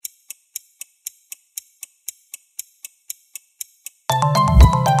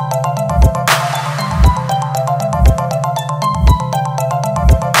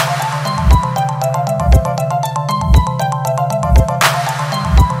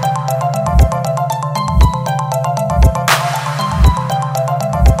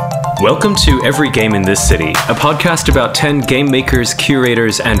Welcome to Every Game in This City, a podcast about 10 game makers,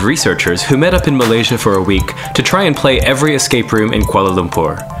 curators, and researchers who met up in Malaysia for a week to try and play every escape room in Kuala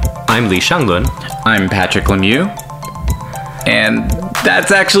Lumpur. I'm Lee Shanglun. I'm Patrick Lemieux. And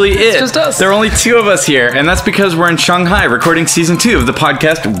that's actually it. It's just us. There are only two of us here, and that's because we're in Shanghai recording season 2 of the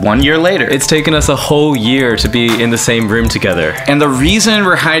podcast 1 year later. It's taken us a whole year to be in the same room together. And the reason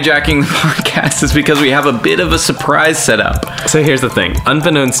we're hijacking the podcast is because we have a bit of a surprise set up. So here's the thing.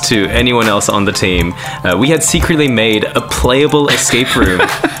 Unbeknownst to anyone else on the team, we had secretly made a playable escape room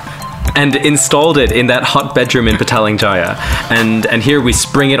and installed it in that hot bedroom in Petaling Jaya. And here we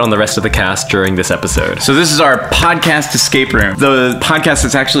spring it on the rest of the cast during this episode. So this is our podcast escape room. The podcast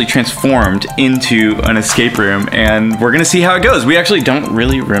that's actually transformed into an escape room, and we're going to see how it goes. We actually don't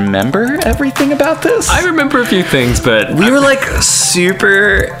really remember everything about this. I remember a few things, but we were like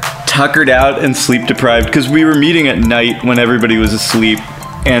super tuckered out and sleep deprived because we were meeting at night when everybody was asleep.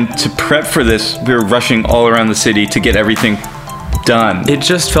 And to prep for this, we were rushing all around the city to get everything done. It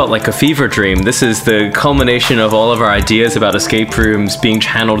just felt like a fever dream. This is the culmination of all of our ideas about escape rooms being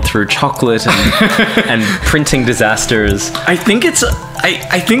channeled through chocolate and printing disasters. I think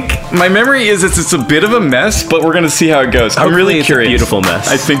my memory is it's a bit of a mess, but we're gonna see how it goes. Hopefully I'm really it's curious. A beautiful mess.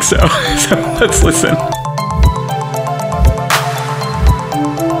 I think so. So let's listen.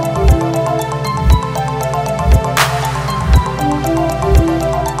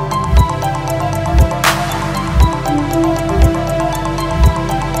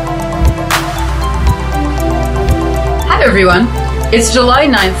 Everyone, it's July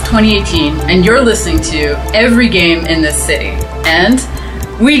 9th, 2018, and you're listening to Every Game in This City. And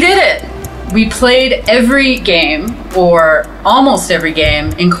we did it! We played every game, or almost every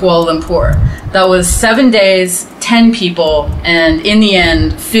game, in Kuala Lumpur. That was 7 days, 10 people, and in the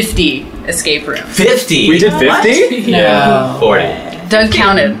end, 50 escape rooms. 50? We did 50? Yeah. 40. Doug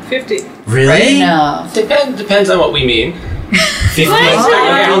counted. 50. Really? No. Depends on what we mean. 50. Okay,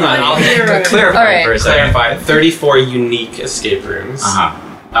 hold on. I'll clarify All right. for a second. 34 unique escape rooms.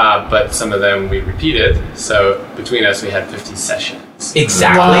 But some of them we repeated. So between us, we had 50 sessions.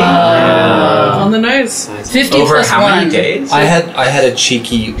 Exactly. Wow. On the nose. 50 Over plus how one. many days? I had a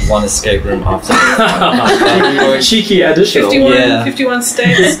cheeky one escape room after. Cheeky additional. 51, Yeah. 51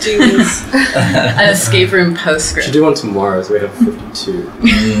 states. Jesus. An escape room postscript. Should do one tomorrow, so we have 52.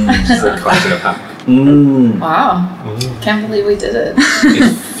 Just like clocking up half. Wow. Can't believe we did it.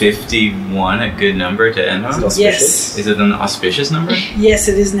 Is 51 a good number to end on? Yes. Is it an auspicious number? Yes,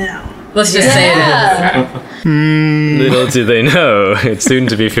 it is now. Let's just say it is. Little do they know, it's soon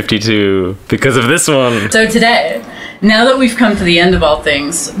to be 52 because of this one. So today, now that we've come to the end of all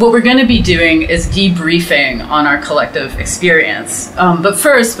things, what we're going to be doing is debriefing on our collective experience. But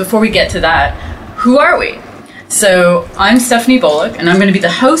first, before we get to that, who are we? So I'm Stephanie Bullock, and I'm going to be the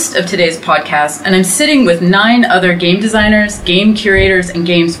host of today's podcast, and I'm sitting with 9 other game designers, game curators, and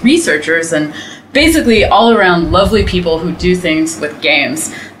games researchers, and basically all around lovely people who do things with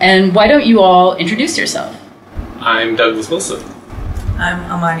games. And why don't you all introduce yourself? I'm Douglas Wilson. I'm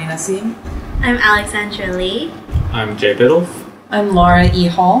Amani Nassim. I'm Alexandra Lee. I'm Jay Biddle. I'm Laura E.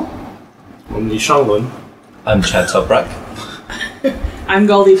 Hall. I'm Lee Shanglun. I'm Chad Toprak. I'm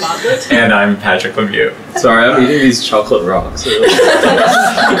Goldie Bartlett. And I'm Patrick Lemieux. Sorry, I'm eating these chocolate rocks.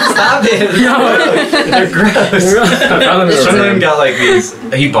 Stop it! They're gross. Someone got like these.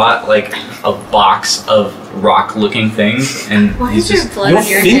 He bought like a box of rock-looking things, and Why he's is your just. blood Your on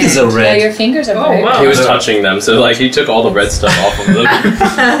your fingers hand? are red. Yeah, your fingers are Oh, red. wow. He was touching them, so like he took all the red stuff off of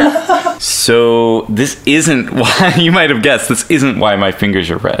them. So this isn't why you might have guessed. This isn't why my fingers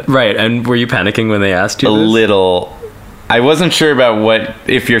are red. Right, and were you panicking when they asked you A this? little. I wasn't sure about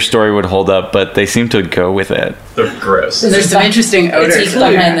if your story would hold up, but they seem to go with it. They're gross. There's some interesting odors. It's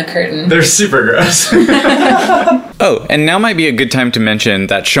behind the curtain. They're super gross. Oh, and now might be a good time to mention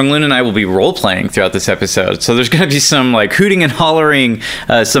that Shanglun and I will be role-playing throughout this episode. So there's going to be some like hooting and hollering,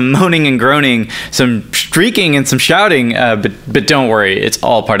 some moaning and groaning, some shrieking and some shouting, but don't worry, it's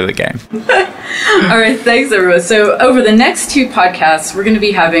all part of the game. All right, thanks everyone. So over the next 2 podcasts, we're going to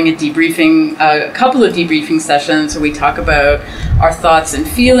be having a couple of debriefing sessions where we talk about our thoughts and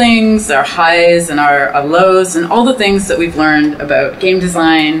feelings, our highs and our lows, and all the things that we've learned about game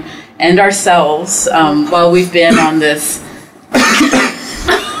design and ourselves while we've been on this.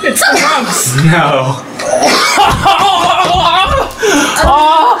 It's drums. No.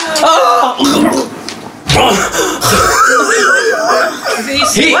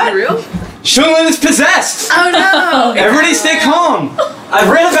 Is he real? Shanglun is possessed! Oh no! Everybody stay calm! I've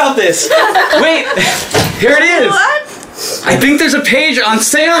read about this! Wait! Here it is! What? I think there's a page on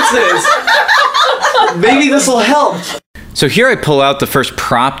seances! Maybe this will help. So here I pull out the first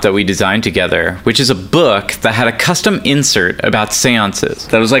prop that we designed together, which is a book that had a custom insert about seances.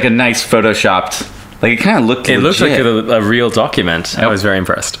 That was like a nice photoshopped, like it kind of looked It looked like legit. a real document. I was very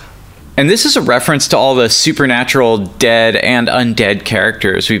impressed. And this is a reference to all the supernatural dead and undead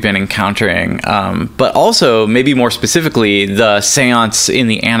characters we've been encountering, but also, maybe more specifically, the seance in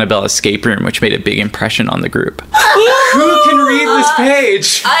the Annabelle escape room, which made a big impression on the group. Who can read this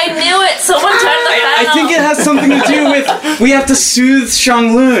page? I knew it. Someone turned the fan I think off. it has something to do with we have to soothe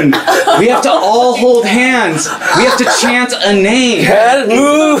Shanglun. We have to all hold hands. We have to chant a name. In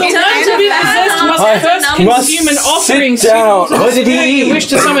order to be possessed, must first consume an offering. What did he You wish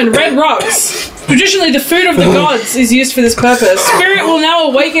to summon red rocks. Traditionally, the food of the gods is used for this purpose. Spirit will now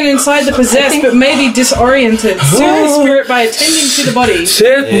awaken inside the possessed, but may be disoriented. Soothe the spirit by attending to the body.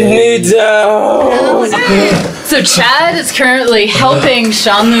 Sit me down. So Chad is currently helping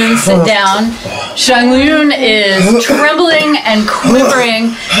Shanglun sit down. Shanglun is trembling and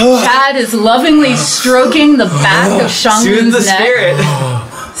quivering. Chad is lovingly stroking the back of Soothe the Shanglun's neck. spirit.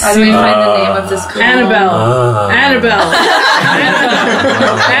 How do we find the name of this girl? Annabelle.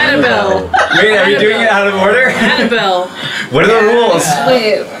 Wait, are you doing it out of order? Annabelle. What are the rules?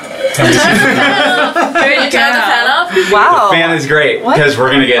 Wait. Turn the fan off? Wow. Fan is great because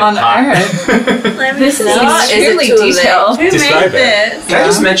we're gonna get On hot. earth. This is extremely detailed. Who Describe made it. this? Can I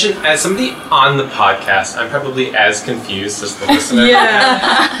just mention, as somebody on the podcast, I'm probably as confused as the listener.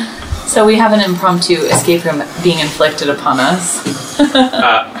 Yeah. So we have an impromptu escape room being inflicted upon us.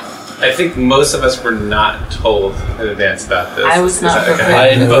 I think most of us were not told in advance about this. I was Is not that okay? I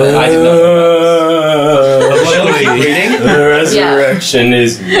did not. The resurrection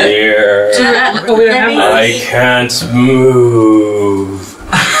is near. Oh, we don't have that. I can't move.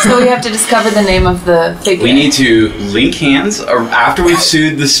 So we have to discover the name of the figure. We need to link hands or after we've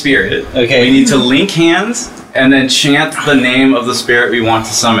soothed the spirit. Okay. We need to link hands and then chant the name of the spirit we want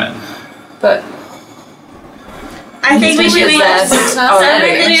to summon. But I think we should make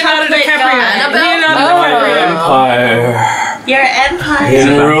Leonardo DiCaprio. Empire your empire. in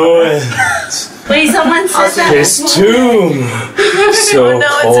ruins. Wait, someone said that. His tomb so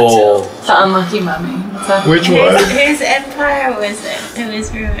cold. the unlucky mummy. What's that? Which one? Whose empire was it? It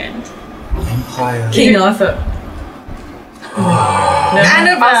was ruined. Empire. King Arthur.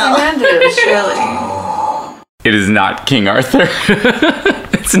 Annabelle. Ozymandias, surely. It is not King Arthur.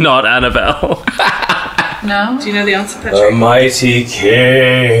 It's not Annabelle. No? Do you know the answer, A Patrick? mighty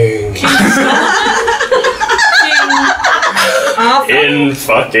king in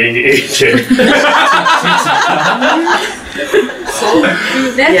fucking Egypt.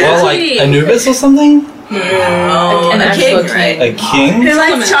 That's Well, like Kitty. Anubis or something? And a king, right? A king? Who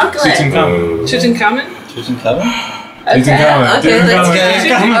likes chocolate? Tutankhamun? Tutankhamun? Okay, let's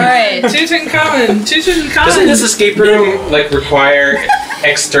Okay. Alright. Tutankhamun. Doesn't this escape room require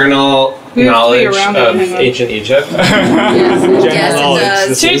external We have to be knowledge around of it, hang on. ancient Egypt?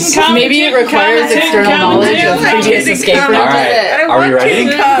 Yes, it does. Maybe it requires external knowledge of previous escape rooms. All right. Are we ready?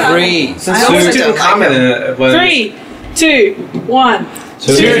 3, Tutankhamun was 3, 2, 1.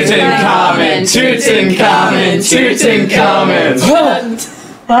 Tutankhamun, Tutankhamun, Tutankhamun.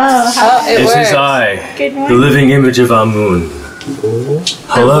 Oh, it This works. is I, the living image of Amun.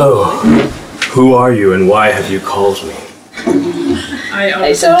 Hello. Who are you and why have you called me?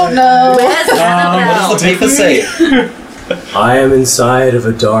 I don't know. Where's what Annabelle? does the paper say? I am inside of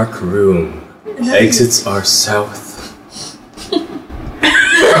a dark room. Exits are south.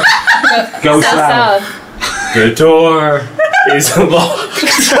 Go south. South. The door is locked.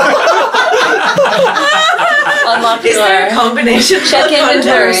 Unlock door. Combination. Check There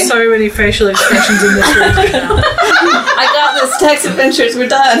inventory. are so many facial expressions in this room right now. I got this. Text adventures. We're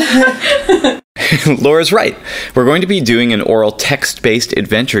done. Laura's right. We're going to be doing an oral text-based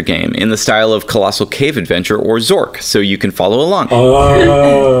adventure game in the style of Colossal Cave Adventure or Zork, so you can follow along.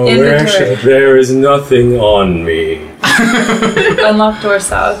 Oh, Inventory. there is nothing on me. Unlock door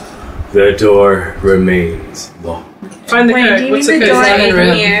south. The door remains locked. Find the Wait, do code. you What's mean the the door code? Seven room.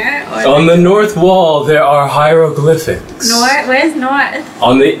 in here? Or On the north wall, there are hieroglyphics. north? Where's north?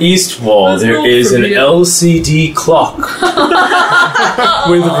 On the east wall, What's there north is from an here? LCD clock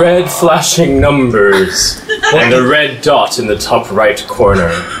with red flashing numbers and a red dot in the top right corner.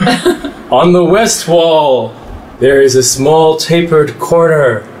 On the west wall, there is a small tapered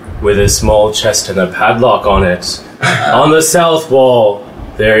corner with a small chest and a padlock on it. On the south wall,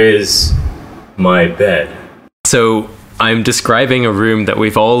 there is my bed. So I'm describing a room that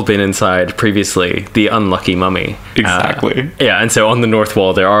we've all been inside previously, the unlucky mummy. Exactly. Yeah, and so on the north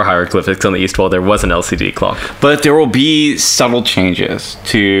wall there are hieroglyphics, on the east wall there was an LCD clock. But there will be subtle changes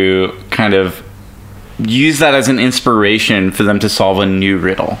to kind of use that as an inspiration for them to solve a new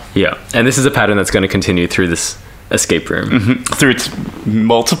riddle. Yeah, and this is a pattern that's going to continue through this escape room. Through its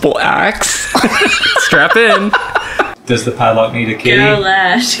multiple acts. Strap in. Does the padlock need a key? Go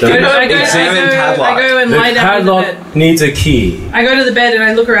left. I go and The lie down on the bed. padlock needs a key. I go to the bed and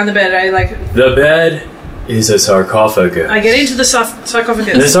I look around the bed. The bed is a sarcophagus. I get into the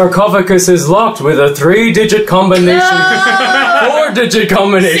sarcophagus. The sarcophagus is locked with a 3-digit combination, 4-digit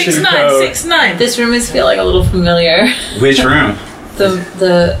combination 6-9, code. 6-9. This room is feeling a little familiar. Which room?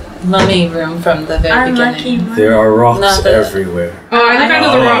 The mummy room from the very Unlucky. beginning. There are rocks Not the- everywhere. Oh, I look under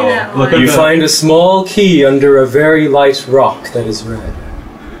the rock. Look at You the, find a small key under a very light rock that is red.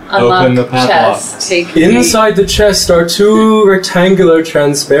 Unlock Open the padlock. chest. Take Inside the chest are 2 rectangular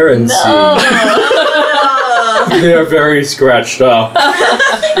transparencies. They are very scratched up.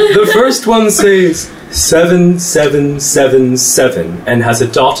 The first one says 7777 and has a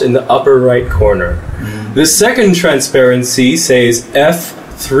dot in the upper right corner. The second transparency says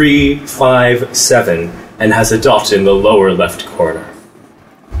F357 and has a dot in the lower left corner.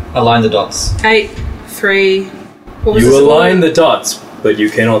 align the dots. 8, 3. What was You the- align the dots, but you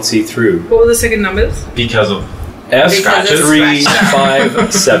cannot see through. What were the second numbers? Because of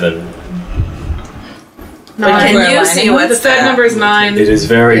F357. Nine. Can you see what's The third that? number is 9. It is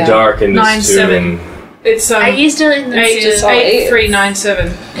very Yeah. dark in this 9, 7. tomb. It's I used to in the 8, just 8, 3, 9,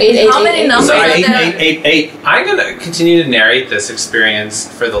 7. How many numbers So are eight, there? I'm going to continue to narrate this experience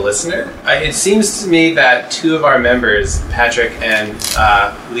for the listener. It seems to me that 2 of our members, Patrick and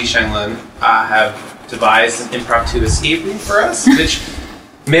Li Shanglun, have devised an impromptu escape room for us, which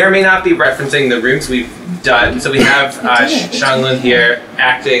may or may not be referencing the rooms we've done. So we have Shanglun here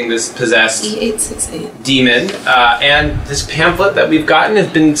acting this possessed E868. demon, and this pamphlet that we've gotten has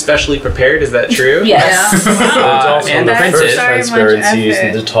been specially prepared. Is that true? Yes. The dot and on the printed. first Very much transparency is in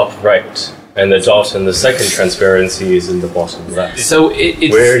effort. the top right, and the dot in the second transparency is in the bottom left. So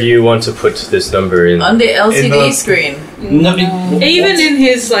it's Where do you want to put this number in? On the LCD In the- screen. Even in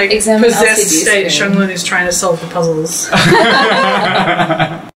his Examine possessed LCD state, screen. Shanglun is trying to solve the puzzles.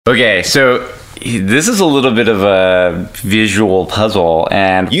 Okay, so this is a little bit of a visual puzzle,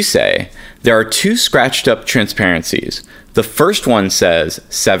 and you say there are 2 scratched up transparencies. The first one says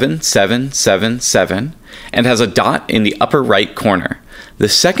 7777 and has a dot in the upper right corner. The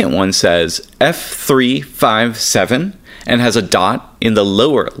second one says F357 and has a dot in the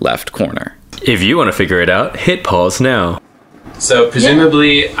lower left corner. If you want to figure it out, hit pause now. So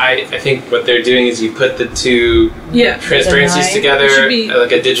presumably, I think what they're doing is you put the 2 Yeah. transparencies It together should be-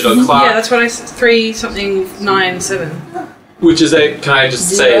 like a digital clock, Yeah, that's what I said. 3 something 9 7. which is can I just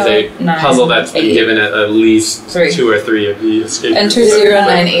say is a 9, puzzle that's been 8. given at least 3. 2 or 3 of the escape Enter rooms.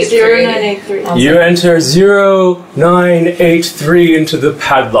 0983. You enter 0983 into the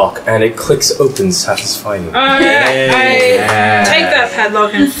padlock, and it clicks open satisfyingly. I take that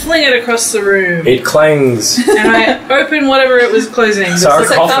padlock and fling it across the room. It clangs. And I open whatever it was closing. The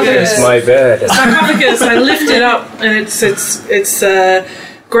Sarcophagus, my bed. sarcophagus. I lift it up, and it's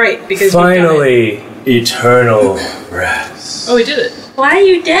great because we've done it. Finally, eternal rest. Oh, we did it. Why are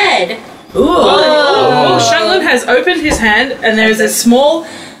you dead? Oh, Shanglun has opened his hand, and there's a small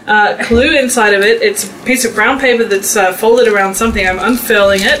clue inside of it. It's a piece of brown paper that's folded around something. I'm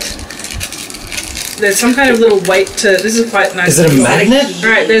unfurling it. There's some kind of little weight to. This is quite nice. Is it a magnet? All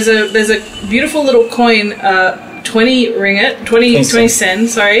right. There's a beautiful little coin, 20 ringgit, 20 sen.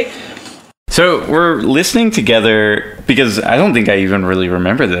 Sorry. So we're listening together because I don't think I even really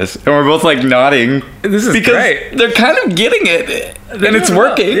remember this, and we're both like nodding. This is because great. they're kind of getting it, and it's doing well,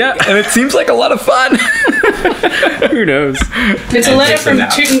 working. yeah. And it seems like a lot of fun. Who knows? It's a letter takes a from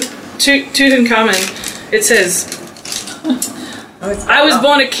nap. Tutankhamun. It says, I was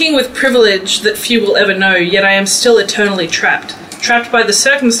born a king with privilege that few will ever know, yet I am still eternally trapped. Trapped by the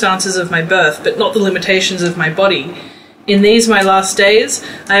circumstances of my birth, but not the limitations of my body. In these my last days,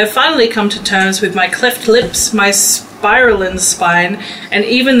 I have finally come to terms with my cleft lips, my spiraling spine, and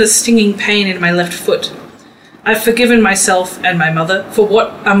even the stinging pain in my left foot. I've forgiven myself and my mother for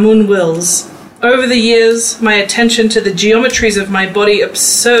what Amun wills. Over the years, my attention to the geometries of my body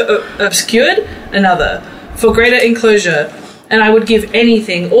obscured another, for greater enclosure, and I would give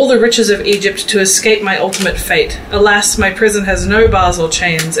anything, all the riches of Egypt, to escape my ultimate fate. Alas, my prison has no bars or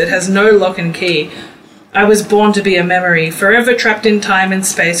chains, it has no lock and key. I was born to be a memory, forever trapped in time and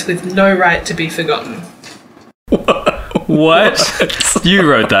space with no right to be forgotten. What? You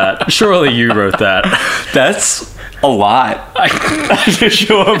wrote that. Surely you wrote that. That's a lot. I just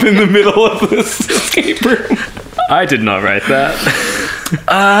show up in the middle of this escape room. I did not write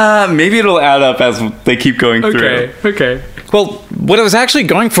that. Maybe it'll add up as they keep going through. Okay. Well, what I was actually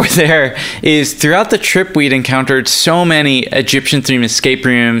going for there is throughout the trip, we'd encountered so many Egyptian-themed escape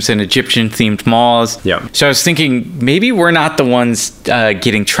rooms and Egyptian-themed malls. Yeah. So I was thinking maybe we're not the ones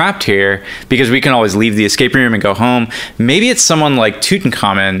getting trapped here because we can always leave the escape room and go home. Maybe it's someone like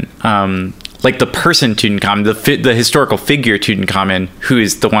Tutankhamun, like the person Tutankhamun, the historical figure Tutankhamun, who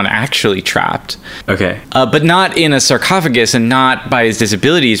is the one actually trapped. Okay. But not in a sarcophagus and not by his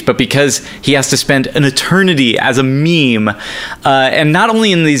disabilities, but because he has to spend an eternity as a meme. And not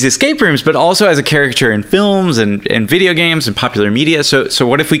only in these escape rooms, but also as a character in films and video games and popular media. So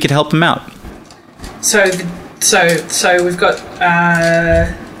what if we could help him out? So we've got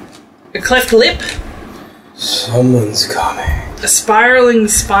a cleft lip, Someone's coming. a spiraling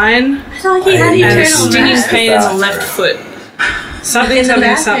spine, I thought he had and a eternal stinging rest. pain in the left foot. Something, In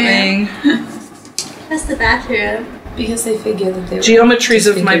the something, bathroom. something. That's the bathroom. Because they figure that they were Geometries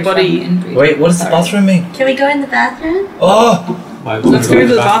of my disfigured body. from inbreeding. Wait, what does the bathroom mean? Can we go in the bathroom? Oh! Let's go to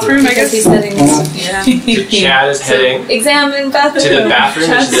the bathroom, I Because he's guess. heading to Chad is heading examine bathroom. to the bathroom,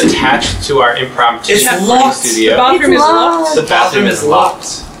 which is attached to our impromptu It's recording locked. The studio. bathroom is locked. The bathroom is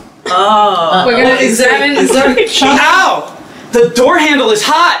locked. Oh. We're gonna examine. Ow! The door handle is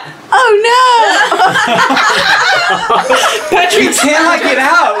hot! Oh We can't get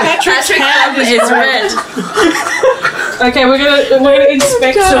out! Patrick's no! hand is It's red. red. Okay, we're gonna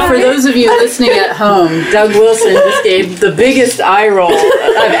inspect. So for those of you listening at home, Doug Wilson just gave the biggest eye roll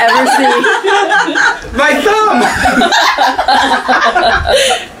I've ever seen. My thumb!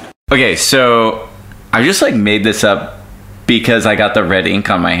 Okay, so I just made this up because I got the red ink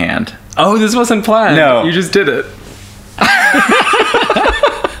on my hand. Oh, this wasn't planned. No. You just did it.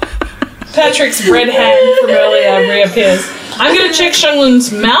 Patrick's red hand from earlier reappears. I'm gonna check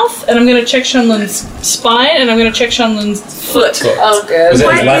Shunlun's mouth, and I'm gonna check Shunlun's spine, and I'm gonna check Shunlun's foot. Oh, good. Was it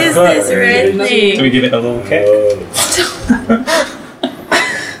What his left is foot, this or- red Do thing? we give it a little kick?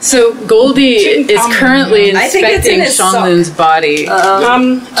 So Goldie is Tutankhamun. currently I think it's in inspecting his sock. Shonlun's body.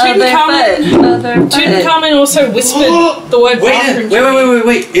 Tutankhamun also whispered the word bathroom.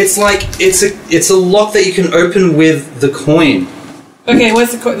 Wait. It's a lock that you can open with the coin. Okay,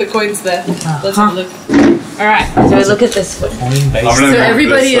 where's the coins there? Let's have a look. Alright. So I look at this foot. So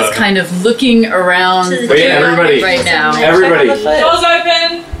everybody is kind of looking around To the Wait, door everybody. right now. Everybody. Doors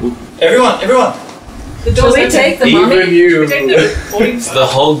open! Everyone. The doors Shall we open. take the Even mummy? you. Take the coins. The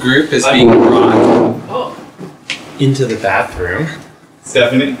whole group is being brought Oh. into the bathroom.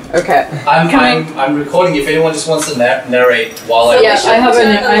 Stephanie. Okay. I'm recording. If anyone just wants to narrate while I Yeah, I have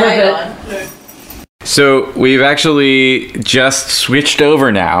it. So we've actually just switched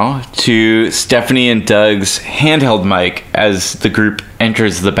over now to Stephanie and Doug's handheld mic as the group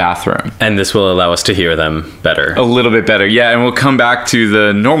enters the bathroom. And this will allow us to hear them better. A little bit better, yeah, and we'll come back to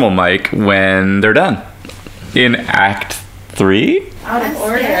the normal mic when they're done. In Act 3? Out of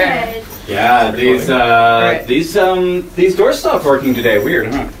order. Scared. Yeah, these doors stopped working today.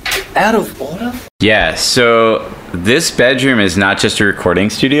 Weird, huh? Out of order? Yeah, so this bedroom is not just a recording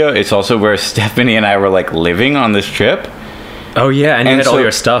studio, it's also where Stephanie and I were living on this trip. Oh yeah, and you had all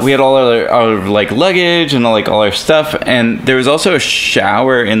your stuff. We had all our luggage and all our stuff, and there was also a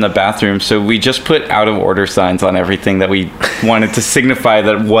shower in the bathroom, so we just put out of order signs on everything that we wanted to signify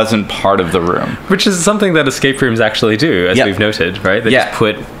that it wasn't part of the room. Which is something that escape rooms actually do, as Yep. we've noted, right? They Yeah. just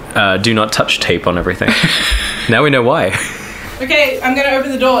put do not touch tape on everything. Now we know why. Okay, I'm gonna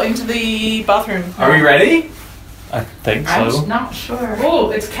open the door into the bathroom. Are we ready? I think so. I'm not sure.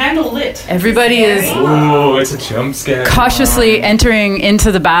 Oh, it's candle lit. Everybody is Ooh, it's a jump scare. cautiously entering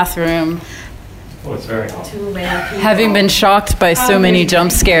into the bathroom, Oh, it's very hot. Too many people. having been shocked by so many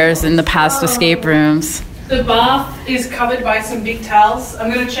jump scares in the past escape rooms. The bath is covered by some big towels. I'm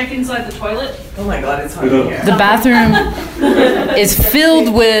gonna check inside the toilet. Oh my god, it's hot in here. The bathroom is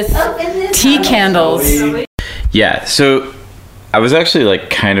filled with Oh, in this tea candles. Yeah, so I was actually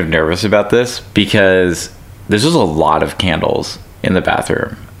kind of nervous about this because this was a lot of candles in the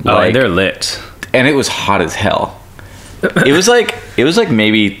bathroom. Oh, and they're lit. And it was hot as hell. It was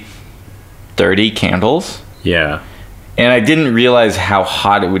maybe 30 candles. Yeah. And I didn't realize how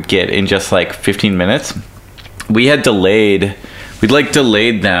hot it would get in just 15 minutes. We'd delayed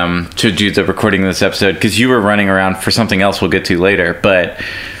them to do the recording of this episode because you were running around for something else we'll get to later. But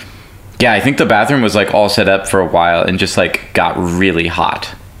yeah, I think the bathroom was all set up for a while and just got really hot,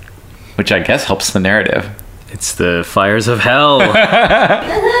 which I guess helps the narrative. It's the fires of hell.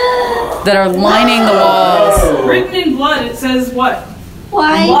 that are lining the walls. Written in blood, it says what?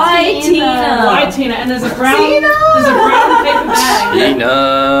 Why, Tina? Why, Tina? And there's a brown Tina! paper bag.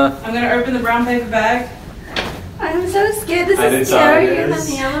 Tina. I'm gonna open the brown paper bag. I'm so scared. This And is it's all scarier yours.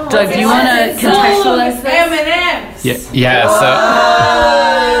 than the other one. Doug, do you want to contextualize this? M&M's. Yeah. So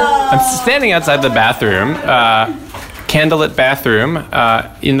I'm standing outside the bathroom, candlelit bathroom.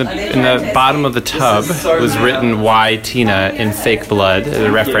 In the bottom of the tub was written "Why Tina" in fake blood, a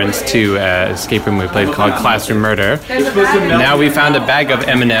reference to an escape room we played called Classroom Murder. Now we found a bag of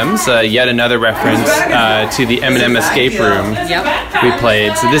M&Ms, yet another reference to the M&M escape room we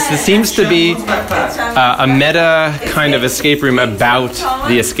played. So this seems to be a meta kind of escape room about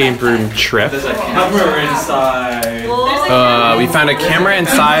the escape room trip. There's a camera inside. We found a camera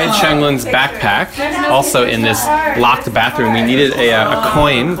inside Shanglun's backpack, also in this locked bathroom. We needed a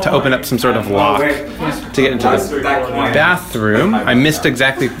coin to open up some sort of lock to get into the bathroom. I missed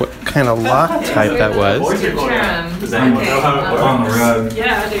exactly what kind of lock type that was.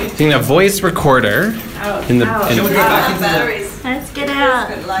 Seeing a voice recorder in the. Let's get out.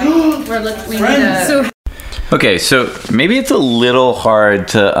 We need a... Okay, so maybe it's a little hard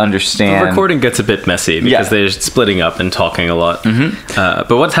to understand. The recording gets a bit messy because they're splitting up and talking a lot.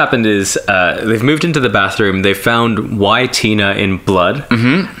 But what's happened is they've moved into the bathroom. They found Why Tina in blood.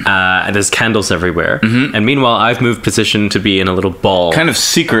 And there's candles everywhere. And meanwhile, I've moved position to be in a little ball. Kind of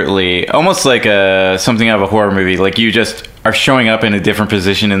secretly, almost like something out of a horror movie. Like you just are showing up in a different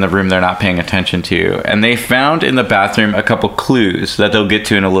position in the room they're not paying attention to. And they found in the bathroom a couple clues that they'll get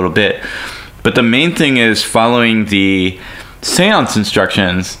to in a little bit. But the main thing is following the seance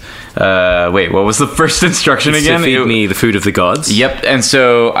instructions. Wait, what was the first instruction again? To feed me the food of the gods. Yep, and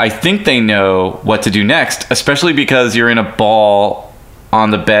so I think they know what to do next, especially because you're in a ball on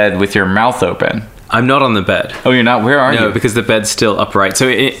the bed with your mouth open. I'm not on the bed. Oh, you're not? Where are you? No, because the bed's still upright. So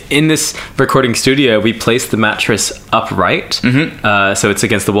in this recording studio, we placed the mattress upright. So it's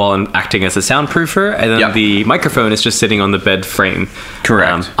against the wall and acting as a soundproofer. And then the microphone is just sitting on the bed frame.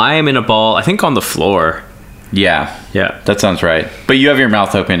 Correct. I am in a ball, I think on the floor. Yeah, that sounds right. But you have your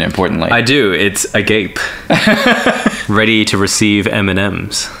mouth open, importantly. I do. It's agape. Ready to receive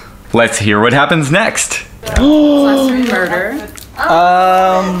M&Ms. Let's hear what happens next. Classroom Murder.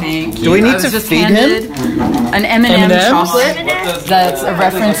 Do we need to feed him? An M&M chocolate. That's a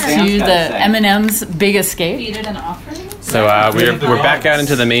reference to the M&M's Big Escape. So we're back out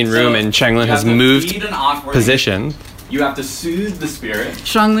into the main room, and Shanglun has moved position. You have to soothe the spirit.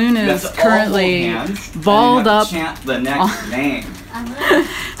 Shanglun is currently balled up. Chant the next name.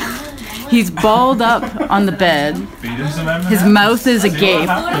 He's balled up on the bed. His mouth is agape.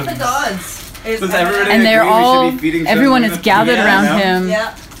 And they're all, everyone is gathered around him,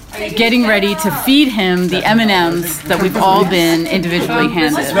 getting ready to feed him the M&Ms that we've all been individually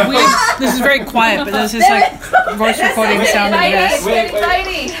handed. This is very quiet, but this is like voice recording sound of this.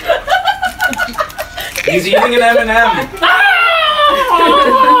 He's eating an M&M.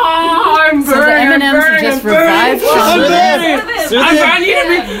 I'm So the M&Ms have just revived Shanglun.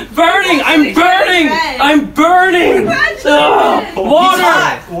 I'm burning! Water!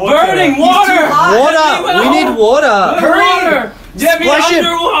 Burning water! Water! We need water! Water! Get me Splash him.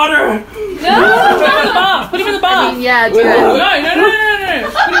 underwater! No! Put him in the bath! Yeah, do it. No.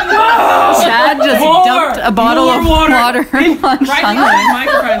 Put him in the bath! Chad just dumped a bottle of water on Shanglun.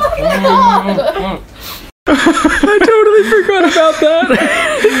 I totally forgot about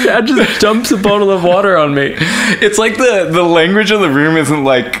that. Chad just dumps a bottle of water on me. It's like the language of the room isn't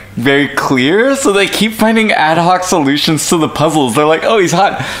like very clear, so they keep finding ad hoc solutions to the puzzles. They're like, oh, he's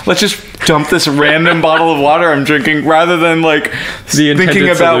hot. Let's just dump this random bottle of water I'm drinking, rather than like thinking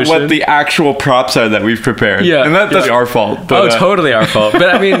about what the actual props are that we've prepared. Yeah. And that's our fault. But, totally our fault.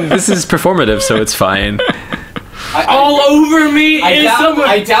 But I mean, this is performative, so it's fine. All over me is someone.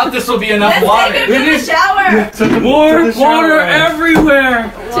 I doubt this will be enough water. Take him to the shower. More water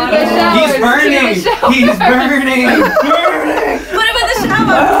everywhere. He's burning. He's burning. Put him in the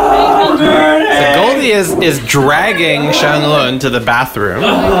shower. So Goldie is dragging Shanglun to the bathroom.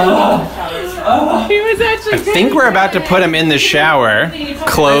 I think we're about to put him in the shower,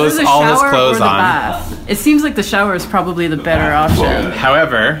 clothes, all his clothes on. Bath? It seems like the shower is probably the better option.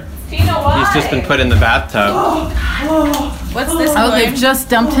 However, he's just been put in the bathtub. What's this Oh, one? they've just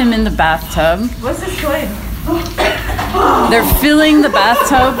dumped him in the bathtub. What's this toy? They're filling the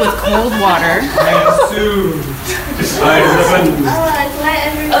bathtub with cold water. It's wet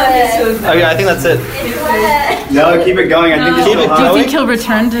everywhere. Oh yeah, I think that's it. It's wet. No, keep it going. I think it's still Do you hot. think he'll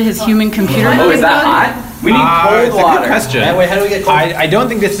return to his human computer? Oh, is that hot? We need cold It's a water. good question. Wait, how do we get cold? I don't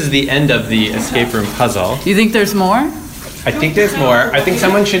think this is the end of the escape room puzzle. Do you think there's more? I think there's more. I think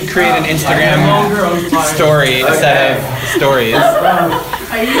someone should create an Instagram story, a set of stories.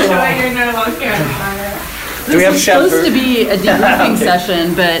 Are you sure you're no longer on fire? This was supposed to be a debriefing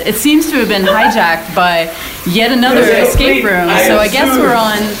session, but it seems to have been hijacked by yet another escape room. So I guess we're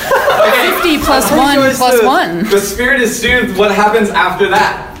on 50 plus 1 plus 1. The spirit is soothed. What happens after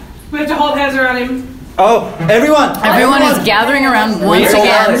that? We have to hold hands around him. Oh, everyone! Everyone is gathering around once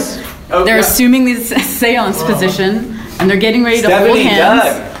again. They're assuming the seance position, and they're getting ready to hold hands.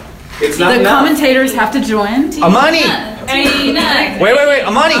 Doug. It's not The enough. commentators have to join. Amani! Wait,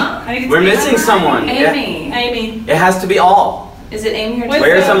 Amani! We're missing someone. Amy. Amy. It has to be all. Is it Amy or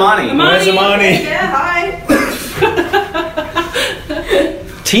Where's Amani? Where's Yeah, hi.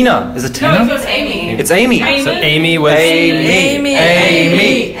 Tina. Is it Tina? No, it was Amy. It's Amy. So Amy was. Amy.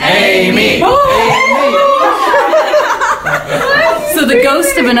 So the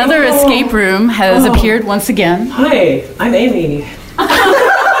ghost of another escape room has appeared once again. Hi, I'm Amy.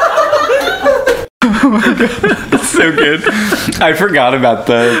 So good. I forgot about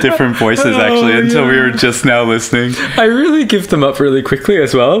the different voices actually until we were just now listening. I really give them up really quickly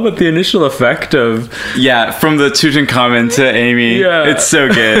as well, but the initial effect of from the Tutankhamun to Amy, it's so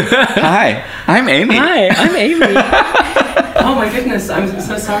good. Hi, I'm Amy. Hi, I'm Amy. Oh my goodness, I'm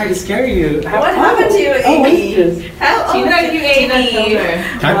so sorry to scare you. What happened to you, Amy? How old are you, Amy?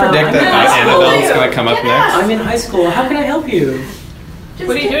 Can I predict that Annabelle's going to come up next? I'm in high school. How can I help you?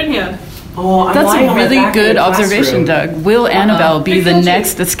 What are you doing here? Oh, I'm That's lying a on my really back in good the observation, classroom. Doug. Will Annabelle be the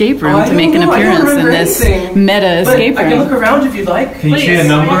next escape room to make an appearance in this meta But escape I can look room? around if you'd like. Can you see a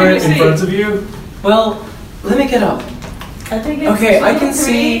number in front of you? Well, let me get up. I think it's Okay, I can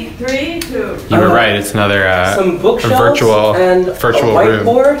see 3, 2. You were right. It's another some a bookshelves virtual and a virtual room.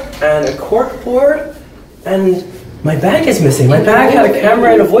 whiteboard and a cork board, and my bag is missing. My bag had a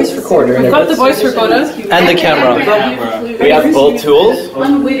camera and a voice recorder. We've got the voice recorder. And the camera. We have both tools.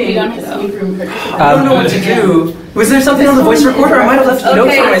 Unwitting escape room I don't know what to do. Was there something on the voice recorder? I might have left a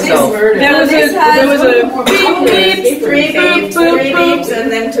note for myself. There was a beep beep, 3 beeps, 3 beeps, and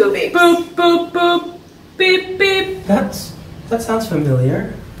then 2 beeps. boop boop boop, beep beep. That sounds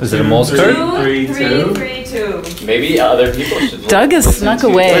familiar. Is it a Morse code? 2, 3, 3, 2. Maybe other people should. Doug has snuck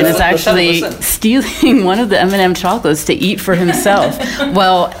away and is actually listen. stealing one of the M&M chocolates to eat for himself,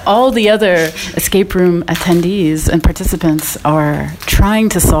 while all the other escape room attendees and participants are trying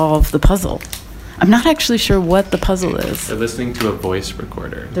to solve the puzzle. I'm not actually sure what the puzzle is. They're listening to a voice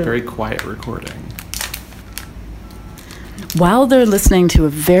recorder. Very quiet recording. While they're listening to a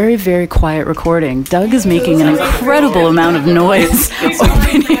very, very quiet recording, Doug is making an incredible amount of noise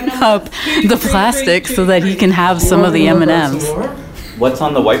opening up the plastic so that he can have some of the M&Ms. What's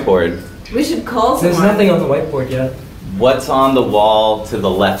on the whiteboard? We should call There's someone. nothing on the whiteboard yet. What's on the wall to the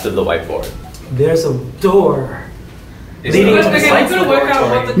left of the whiteboard? There's a door leading to the Okay, science we're gonna work out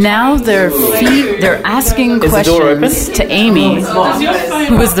what laboratory. the Now they're asking the door open? questions to Amy,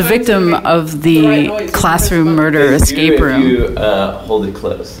 who was the victim of the classroom murder escape room. You hold it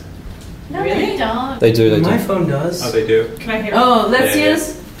close. No, they don't. They do. My phone does. They do. Can I hear? Oh, let's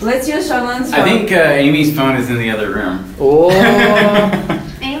use Shanlan's phone. I think Amy's phone is in the other room. Oh.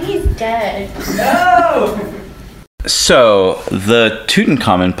 Amy's dead. So, the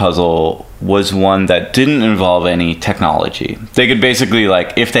Tutankhamun puzzle was one that didn't involve any technology. They could basically,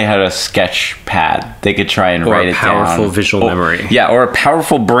 like, if they had a sketch pad, they could try and Or write a it down. powerful visual memory. Yeah, or a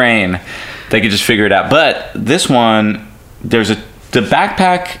powerful brain. They could just figure it out. But this one, the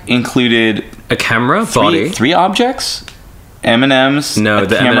backpack included A camera, body. three objects, M&Ms, No, a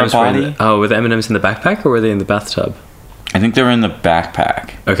the camera M&Ms were body. were the M&Ms in the backpack or were they in the bathtub? I think they were in the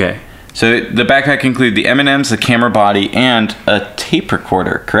backpack. Okay. So the backpack included the M&Ms, the camera body, and a tape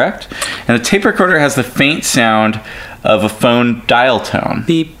recorder, correct? And the tape recorder has the faint sound of a phone dial tone.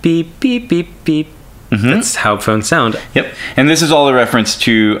 Beep, beep, beep, beep, beep. That's how phones sound. Yep. And this is all a reference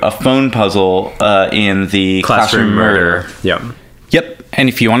to a phone puzzle in the Classroom Murder. Yep. Yep. And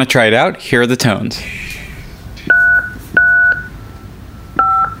if you want to try it out, here are the tones.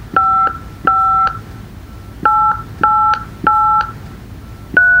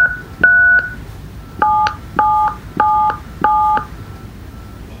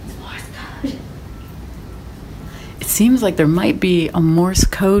 It seems like there might be a Morse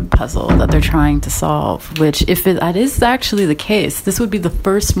code puzzle that they're trying to solve, which, if that is actually the case, this would be the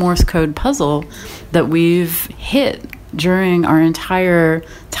first Morse code puzzle that we've hit during our entire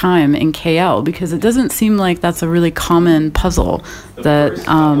time in KL, because it doesn't seem like that's a really common puzzle that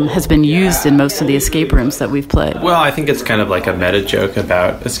has been used in most of the escape rooms that we've played. Well, I think it's kind of like a meta joke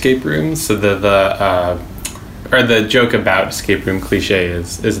about escape rooms. So the joke about escape room cliche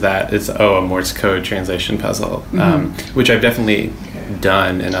is that it's a Morse code translation puzzle, which I've definitely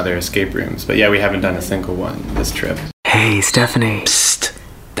done in other escape rooms. But yeah, we haven't done a single one this trip. Hey, Stephanie. Psst.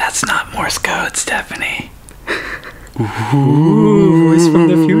 That's not Morse code, Stephanie. Ooh, voice from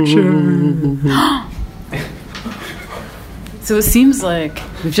the future. So it seems like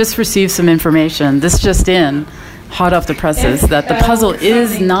we've just received some information. This just in, hot off the presses, that the puzzle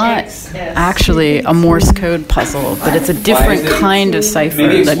is not actually a Morse code puzzle, but it's a different kind of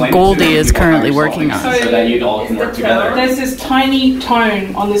cipher that Goldie is currently working on. So that you all can work together. There's this tiny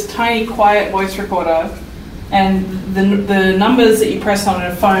tone on this tiny quiet voice recorder, and the numbers that you press on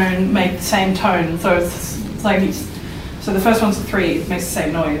a phone make the same tone. So it's like, so the first one's a 3, it makes the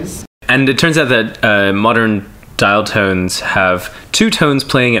same noise. And it turns out that modern dial tones have 2 tones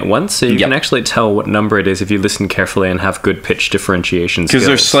playing at once, so you can actually tell what number it is if you listen carefully and have good pitch differentiation skills. Because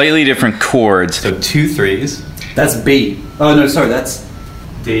they're slightly different chords. So 2 3s. That's B. Oh no, sorry, that's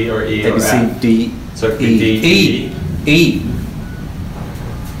D or E A, or B, C, F. D, So it could E, be D, E.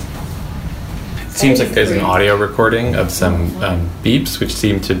 It seems like there's an audio recording of some beeps, which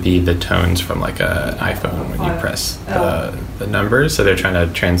seem to be the tones from like an iPhone when you press the numbers. So they're trying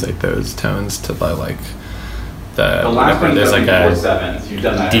to translate those tones to like the whatever. There's like a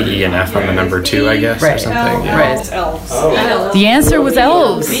D, E, and F on the number 2, I guess, or something. Right. Elves. The answer was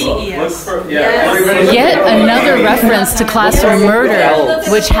elves. Yet another reference to Classroom Murder,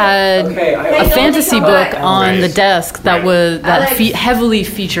 which had a fantasy book on the desk that heavily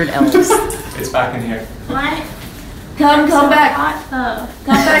featured elves. It's back in here. What? Come back. Come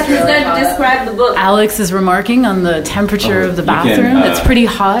back. He's going to describe the book. Alex is remarking on the temperature of the bathroom. It's pretty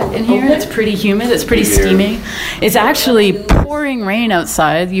hot in here. It's pretty humid. It's pretty steamy. It's actually pouring rain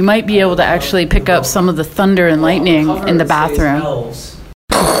outside. You might be able to actually pick up some of the thunder and lightning in the bathroom.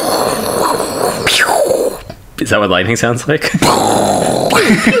 Is that what lightning sounds like?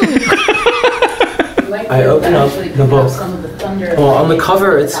 I open up the book. Well, on the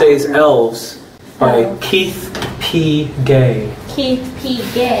cover it says Elves by Keith P. Gay. Keith P.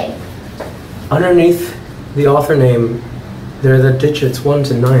 Gay. Underneath the author name, there are the digits 1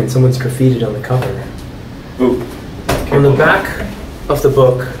 to 9. Someone's graffitied on the cover. Ooh. On the back of the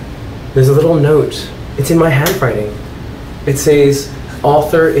book, there's a little note. It's in my handwriting. It says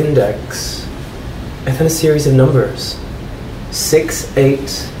Author Index, and then a series of numbers.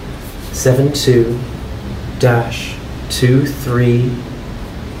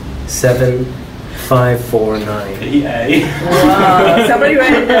 6872-2375549. EA. Wow. Somebody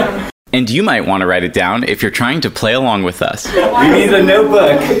write it down. And you might want to write it down if you're trying to play along with us. We need a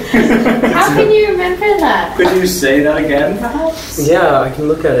notebook. How can you remember that? Could you say that again? Perhaps. Yeah, I can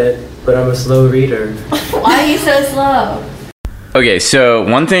look at it, but I'm a slow reader. Why are you so slow? Okay, so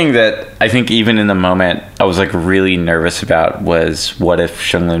one thing that I think even in the moment I was like really nervous about was what if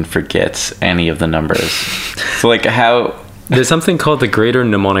Xianglun forgets any of the numbers? So like how... There's something called the greater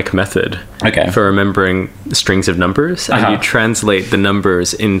mnemonic method for remembering strings of numbers, and you translate the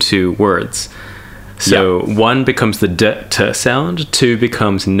numbers into words. So 1 becomes the d, t sound, 2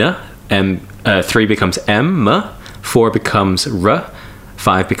 becomes n, 3 becomes m, 4 becomes r,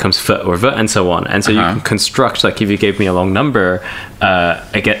 5 becomes f or v, and so on. And so you can construct, like if you gave me a long number,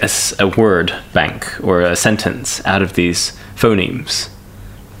 I get a word bank or a sentence out of these phonemes.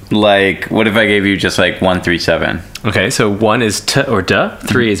 Like, what if I gave you just like 137? Okay, so 1 is t or d,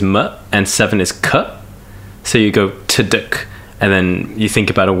 3 is m, and 7 is k. So you go t-dik, and then you think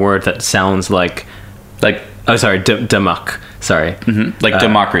about a word that sounds like demak. Sorry. Mm-hmm. Like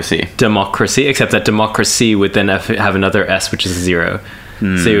democracy. Democracy, except that democracy would then have another S, which is a 0.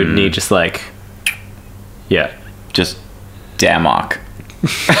 So you would need just like, just damok.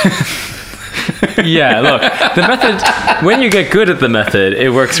 Yeah, look, the method, when you get good at the method,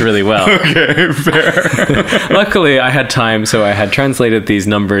 it works really well. Okay, fair. Luckily, I had time, so I had translated these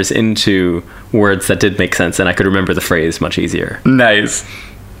numbers into words that did make sense, and I could remember the phrase much easier. Nice.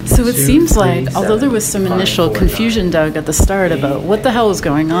 So it seems like, although there was some initial confusion, Doug, at the start about what the hell is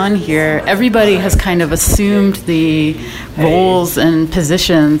going on here, everybody has kind of assumed the roles and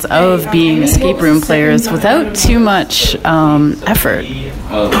positions of being escape room players without too much effort.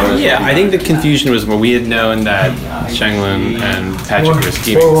 Yeah, I think the confusion was where we had known that Xianglun and Patrick were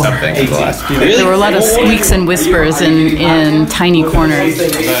scheming something for the last few days. There were a lot of squeaks and whispers in tiny corners.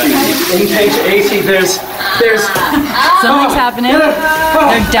 In page 80, there's something's happening. They're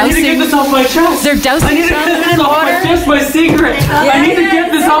dousing. I need to get this off my chest. They're dousing. I need to get this off my chest. My secret. I need to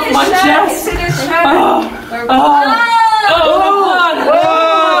get this off my chest.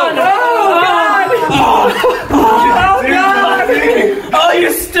 Oh,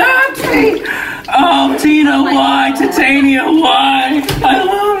 you stabbed me! Oh, Tina, why? Titania, why? I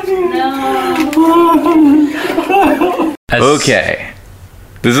love you. Okay.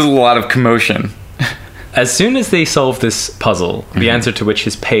 This is a lot of commotion. As soon as they solve this puzzle, the answer to which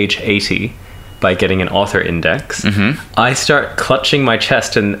is page 80, by getting an author index. I start clutching my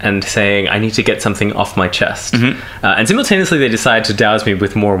chest and saying, I need to get something off my chest. And simultaneously, they decide to douse me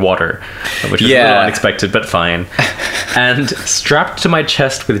with more water, which is a little unexpected, but fine. And strapped to my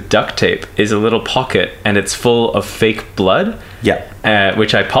chest with duct tape is a little pocket, and it's full of fake blood,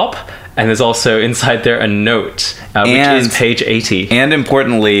 which I pop. And there's also inside there a note, which is page 80. And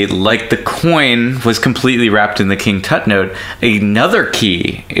importantly, like the coin was completely wrapped in the King Tut note, another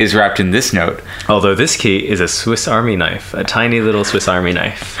key is wrapped in this note. Although this key is a Swiss Army knife, a tiny little Swiss Army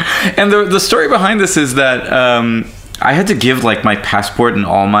knife. And the story behind this is that I had to give like my passport and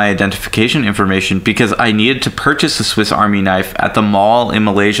all my identification information because I needed to purchase a Swiss Army knife at the mall in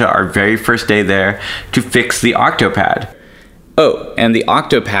Malaysia our very first day there to fix the Octopad. Oh, and the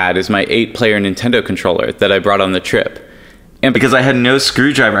Octopad is my 8-player Nintendo controller that I brought on the trip. And because I had no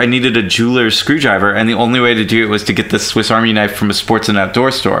screwdriver, I needed a jeweler's screwdriver, and the only way to do it was to get the Swiss Army knife from a sports and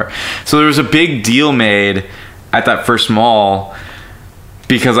outdoor store. So there was a big deal made at that first mall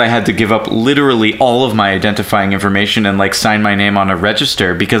because I had to give up literally all of my identifying information and like sign my name on a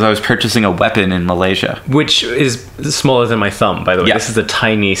register because I was purchasing a weapon in Malaysia. Which is smaller than my thumb, by the way. Yeah. This is a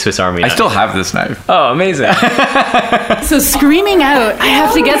tiny Swiss Army knife. I still have this knife. Oh, amazing. So screaming out, I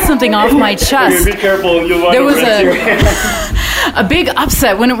have to get something off my chest. Be careful, you'll want There was to rest your hands. a big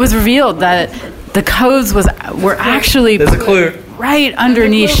upset when it was revealed that the codes were actually There's a clue. right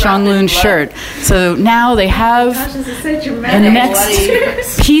underneath Shanglun's shirt. So now they have the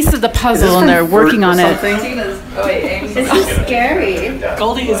next piece of the puzzle and they're working on it. This is scary.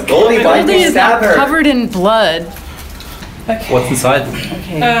 Goldie is stab her. covered in blood. What's inside?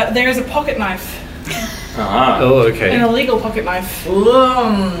 Okay. There is a pocket knife, Oh, okay. an illegal pocket knife,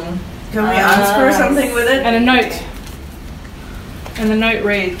 Can we ask for something with it? and a note. And the note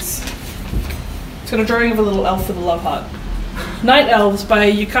reads, it's got a drawing of a little elf with a love heart. Night Elves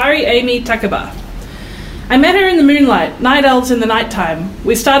by Yukari Amy Takaba. I met her in the moonlight, night elves in the nighttime.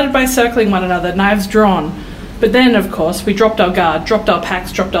 We started by circling one another, knives drawn. But then, of course, we dropped our guard, dropped our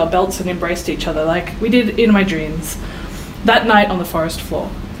packs, dropped our belts, and embraced each other like we did in my dreams. That night on the forest floor.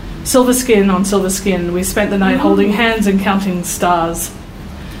 Silver skin on silver skin, we spent the night holding hands and counting stars.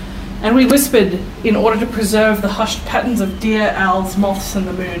 And we whispered in order to preserve the hushed patterns of deer, owls, moths, and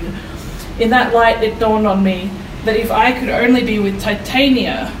the moon. In that light, it dawned on me that if I could only be with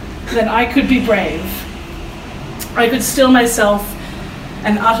Titania, then I could be brave. I could still myself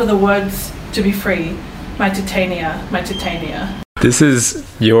and utter the words to be free. My Titania, my Titania. This is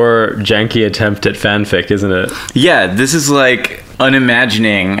your janky attempt at fanfic, isn't it? Yeah, this is like an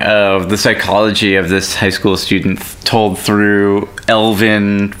imagining of the psychology of this high school student told through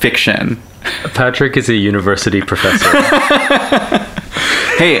elven fiction. Patrick is a university professor.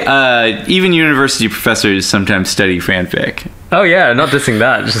 Hey, even university professors sometimes study fanfic. Oh yeah, not dissing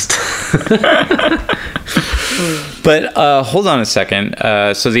that, just... But hold on a second.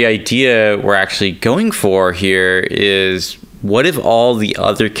 So the idea we're actually going for here is, what if all the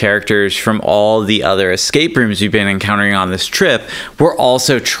other characters from all the other escape rooms we've been encountering on this trip were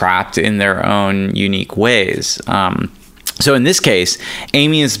also trapped in their own unique ways? So in this case,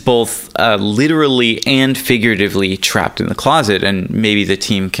 Amy is both literally and figuratively trapped in the closet, and maybe the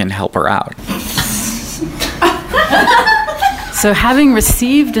team can help her out. So having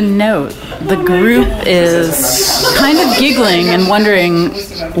received a note, the group is kind of giggling and wondering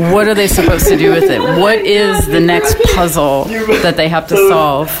what are they supposed to do with it? What is the next puzzle that they have to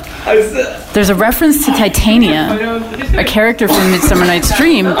solve? There's a reference to Titania, a character from Midsummer Night's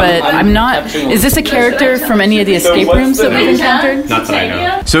Dream, but I'm not... Is this a character from any of the escape rooms that we've encountered? Not that I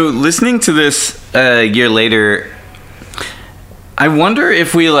know. So listening to this a year later, I wonder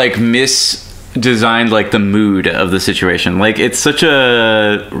if we like designed like the mood of the situation. Like, it's such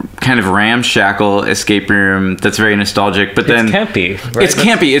a kind of ramshackle escape room that's very nostalgic, but then it's campy, right? It's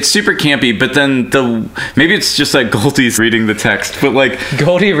campy, it's super campy, but then maybe it's just like Goldie's reading the text, but like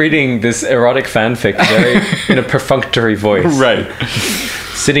Goldie reading this erotic fanfic very in a perfunctory voice. Right.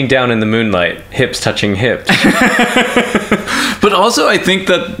 Sitting down in the moonlight, hips touching hips. But also, I think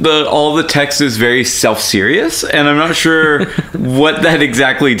that all the text is very self-serious, and I'm not sure what that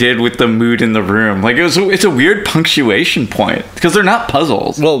exactly did with the mood in the room. Like, it's a weird punctuation point, because they're not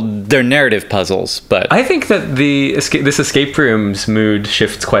puzzles. Well, they're narrative puzzles, but... I think that this escape room's mood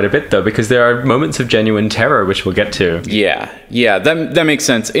shifts quite a bit, though, because there are moments of genuine terror, which we'll get to. Yeah, that makes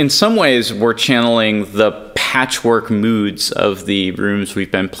sense. In some ways, we're channeling the patchwork moods of the rooms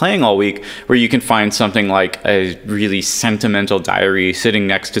we've been playing all week, where you can find something like a really sentimental diary sitting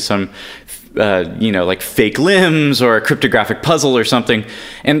next to some like fake limbs or a cryptographic puzzle or something.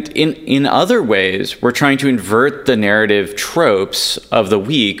 And in other ways, we're trying to invert the narrative tropes of the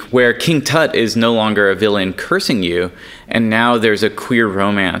week, where King Tut is no longer a villain cursing you, and now there's a queer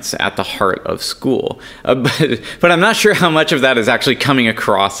romance at the heart of school. But I'm not sure how much of that is actually coming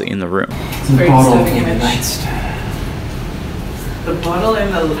across in the room. Very disturbing image. The bottle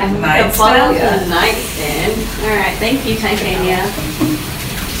in the nightstand? The bottle in the nightstand. Alright, thank you, Titania.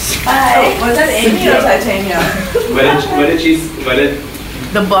 Bye. Was that Amy or Titania? What did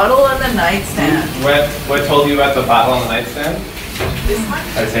The bottle on the nightstand. what told you about the bottle on the nightstand? This one?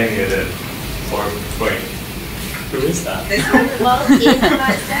 Titania did. Wait. Who is that?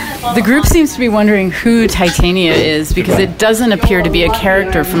 The group seems to be wondering who Titania is because it doesn't appear to be a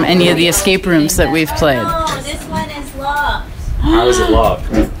character from any of the escape rooms that we've played. Oh, this one is locked. How is it locked?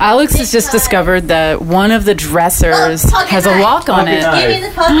 Alex has just discovered that one of the dressers has a lock on it. Give me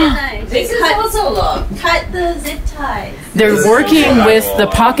the pocket knife. This is also locked. Cut the zip ties. They're working with the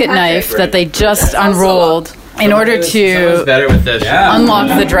pocket knife that they just unrolled in order to better with this. unlock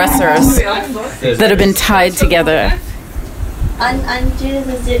the dressers that have been tied together. Undo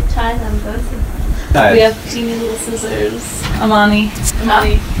the zip ties on both of them. We have teeny little scissors. Amani,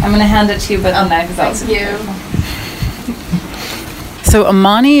 I'm gonna hand it to you, but the knife is out. Thank you. So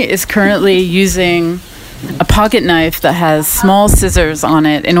Amani is currently using a pocket knife that has small scissors on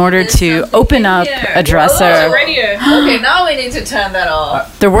it in order to open up a dresser. Okay, now we need to turn that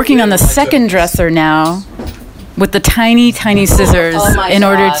off. They're working on the second dresser now with the tiny, tiny scissors in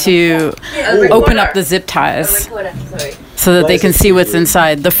order to open up the zip ties so that they can see what's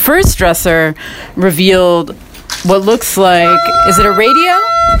inside. The first dresser revealed what looks like, is it a radio?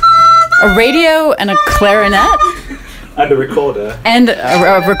 A radio and a clarinet? And a recorder. And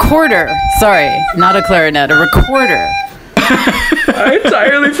a recorder. Sorry, not a clarinet, a recorder. I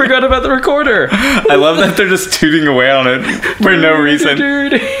entirely forgot about the recorder. I love that they're just tooting away on it for no reason.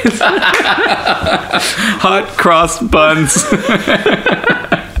 Hot cross buns.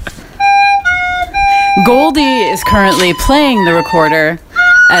 Goldie is currently playing the recorder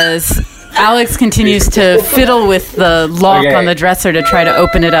as Alex continues to fiddle with the lock on the dresser to try to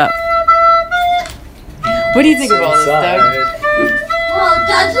open it up. What do you think of all this, Doug? Oh,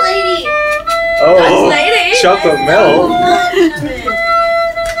 Dutch lady. Oh, Dutch lady. chocolate milk.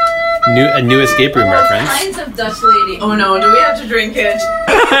 A new escape room reference. Kinds of Dutch lady. Oh no, do we have to drink it?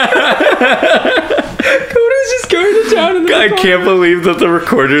 Coda's just going to town in the I can't believe that the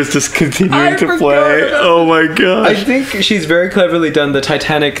recorder is just continuing to play. Oh my god. I think she's very cleverly done the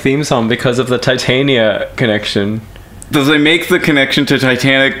Titanic theme song because of the Titania connection. Does they make the connection to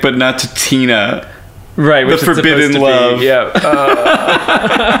Titanic but not to Tina? Right, the which forbidden love. Yeah.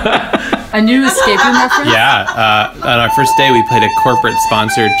 A new escape room reference? Yeah. On our first day, we played a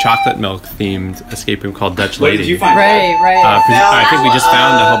corporate-sponsored chocolate milk-themed escape room called Dutch Lady. Where did you find Right. I think we just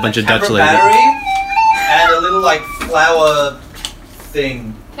found a whole bunch of Dutch camera Lady. battery and a little like flower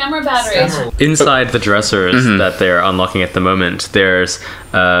thing. Camera batteries. Inside the dressers that they're unlocking at the moment, there's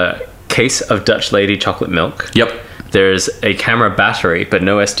a case of Dutch Lady chocolate milk. Yep. There's a camera battery, but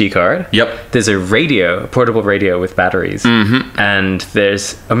no SD card. Yep. There's a radio, a portable radio with batteries. Mm-hmm. And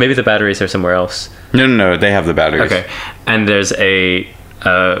there's... Oh, maybe the batteries are somewhere else. No, they have the batteries. Okay. And there's a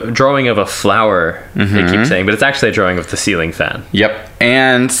drawing of a flower, they keep saying, but it's actually a drawing of the ceiling fan. Yep.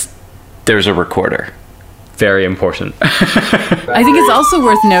 And there's a recorder. Very important. I think it's also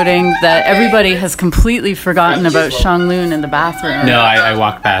worth noting that everybody has completely forgotten about Shanglun in the bathroom. No, I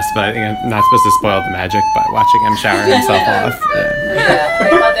walked past, but I think I'm not supposed to spoil the magic by watching him shower himself off. Yeah, I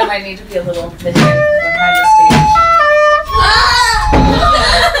thought there might need to be a little mission behind the stage.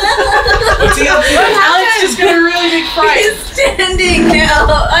 What's he up to? Alex just got a really big fright. He's standing now.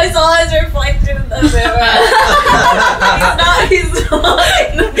 I saw his reflection in the mirror. He's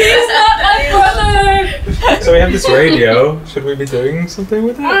not my brother. So we have this radio. Should we be doing something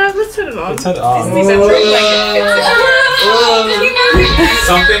with it? Let's turn it on. Let's turn it on.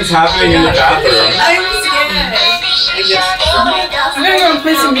 Something's happening in the bathroom. I'm scared. I'm gonna go and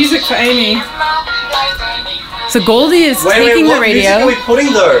play some music for Amy. So Goldie is taking the radio. What music are we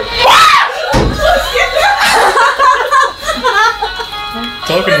putting there?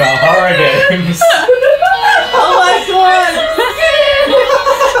 Talking about horror games. Oh my god.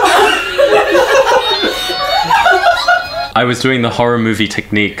 I was doing the horror movie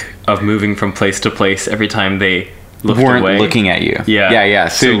technique of moving from place to place every time they weren't away. looking at you. Yeah.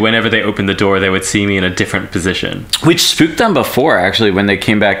 So whenever they opened the door, they would see me in a different position. Which spooked them before, actually, when they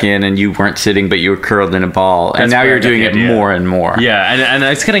came back in and you weren't sitting, but you were curled in a ball. And now you're doing it more and more. Yeah, and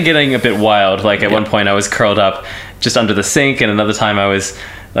it's kind of getting a bit wild. Like at one point I was curled up just under the sink, and another time I was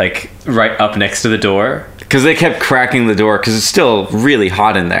like right up next to the door. Because they kept cracking the door because it's still really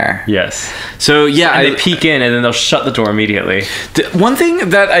hot in there. Yes. So yeah, and they peek in and then they'll shut the door immediately. One thing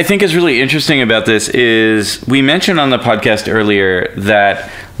that I think is really interesting about this is we mentioned on the podcast earlier that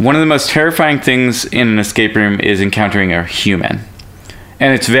one of the most terrifying things in an escape room is encountering a human.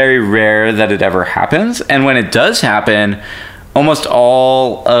 And it's very rare that it ever happens. And when it does happen, almost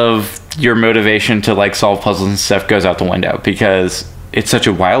all of your motivation to like solve puzzles and stuff goes out the window because it's such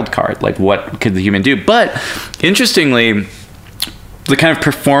a wild card. Like, what could the human do? But interestingly, the kind of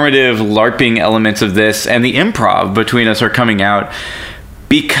performative LARPing elements of this and the improv between us are coming out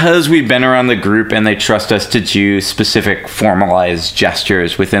because we've been around the group and they trust us to do specific formalized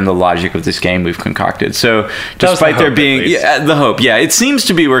gestures within the logic of this game we've concocted. So despite there being the hope, it seems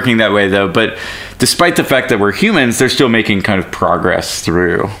to be working that way though, but despite the fact that we're humans, they're still making kind of progress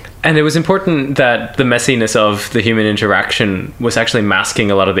through. And it was important that the messiness of the human interaction was actually masking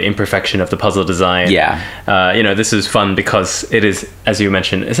a lot of the imperfection of the puzzle design. Yeah. This is fun because it is, as you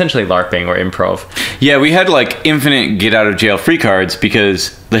mentioned, essentially LARPing or improv. Yeah, we had like infinite get out of jail free cards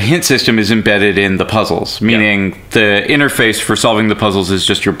because the hint system is embedded in the puzzles, meaning the interface for solving the puzzles is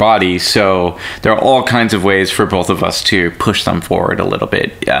just your body. So there are all kinds of ways for both of us to push them forward a little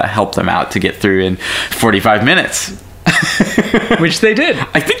bit, help them out to get through in 45 minutes. Which they did.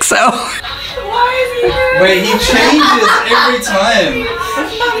 I think so. Wait, he changes every time.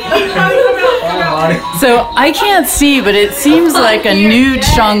 So I can't see, but it seems like a nude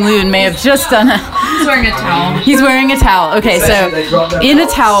Xianglun may have just done a... He's wearing a towel. He's wearing a towel. Okay, so in a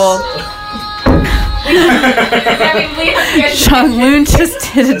towel... Xianglun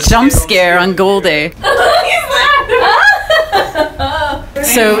just did a jump scare on Golday.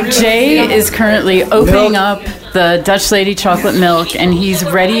 So Jay is currently opening up the Dutch Lady chocolate milk, and he's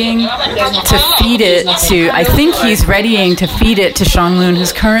readying to feed it to, I think he's readying to feed it to Xianglun,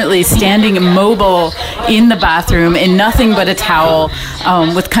 who's currently standing immobile in the bathroom in nothing but a towel,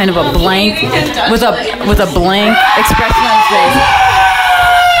 with kind of a blank, with a blank expression on his face.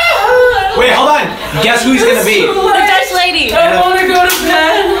 Wait, hold on. Guess who he's gonna be? The Dutch Lady. I want to go to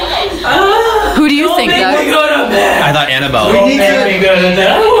bed. Who do you think, Doug? Go to bed. I thought Annabelle. I want to go to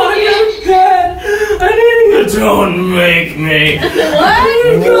bed. I need to go. Don't make me. I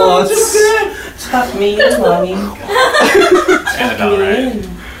need to go to bed. Tuck me in, mommy. Annabelle, right?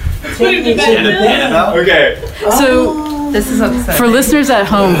 Take me to bed. Okay. So, This is upsetting. for listeners at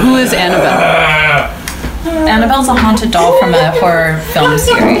home, who is Annabelle? Annabelle's a haunted doll from a horror film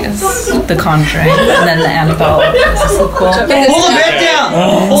series, The Conjuring, and then the Annabelle is a sequel. Pull the bed down.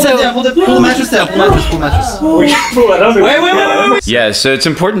 Hold it down. Pull the mattress down. Pull the mattress. Wait. Yeah, so it's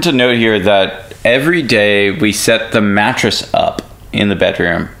important to note here that every day we set the mattress up in the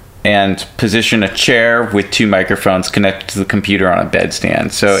bedroom and position a chair with 2 microphones connected to the computer on a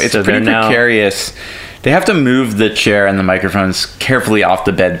bedstand. So it's pretty precarious. They have to move the chair and the microphones carefully off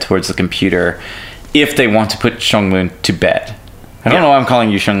the bed towards the computer if they want to put Xianglun to bed. I don't know why I'm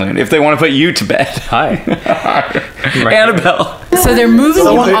calling you Xianglun. If they want to put you to bed. Hi. Annabelle. So they're moving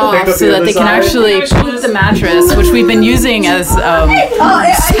him off so that they can actually put the mattress, which we've been using as sound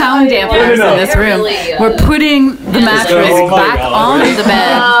dampeners in this room. We're putting the mattress back on the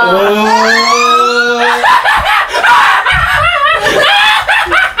bed.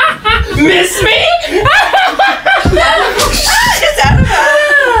 Miss me?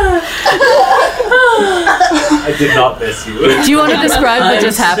 I did not miss you. Do you want to describe what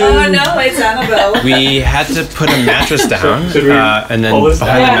just happened? Oh no, it's Annabelle. We had to put a mattress down, and then behind the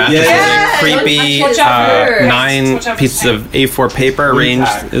mattress was a creepy 9 pieces of A4 paper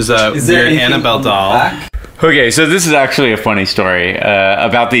arranged as a weird Annabelle doll. Okay, so this is actually a funny story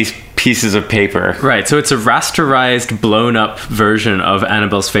about these pieces of paper. Right, so it's a rasterized, blown up version of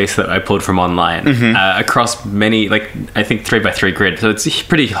Annabelle's face that I pulled from online across many, I think 3x3 grid, so it's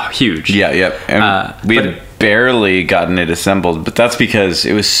pretty huge. Yeah. And we had barely gotten it assembled, but that's because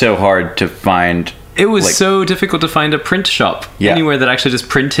it was so hard to find. It was so difficult to find a print shop anywhere that actually just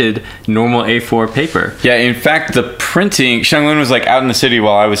printed normal A4 paper. Yeah, in fact, the printing, Xianglun was out in the city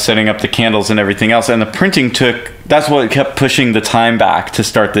while I was setting up the candles and everything else, and the printing that's what kept pushing the time back to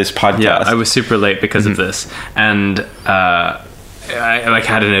start this podcast. Yeah, I was super late because of this. And I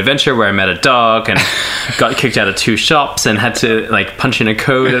had an adventure where I met a dog and got kicked out of 2 shops and had to punch in a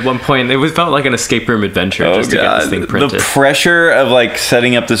code at one point. It felt like an escape room adventure to get this thing printed. The pressure of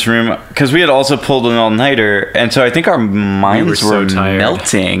setting up this room, because we had also pulled an all-nighter, and so I think our minds were so tired.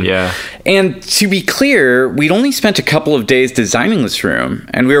 melting. Yeah. And to be clear, we'd only spent a couple of days designing this room,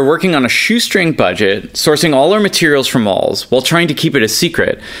 and we were working on a shoestring budget, sourcing all our materials from malls, while trying to keep it a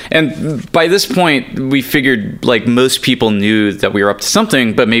secret. And by this point, we figured, like, most people knew that we were up to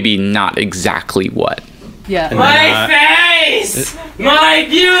something, but maybe not exactly what. Yeah. My face! My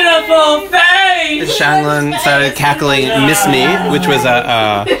beautiful face! Shanglun started cackling "Miss Me," which was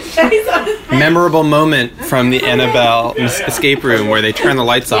a memorable moment from the Annabelle escape room where they turn the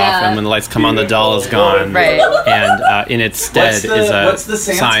lights off, and when the lights come on, the doll is gone. Right. And in its stead is a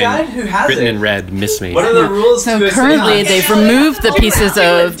sign written in red, "Miss Me." What are the rules? So currently they've removed the pieces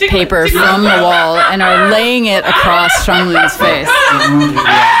of paper from the wall and are laying it across Shanglun's face.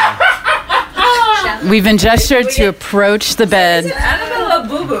 We've been gestured to approach the bed. Annabelle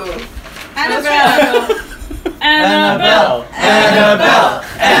Boo Boo. Annabelle.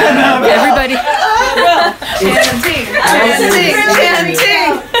 Everybody. Chanting.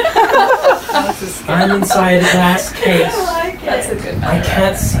 I'm inside a glass case. That's a good one. I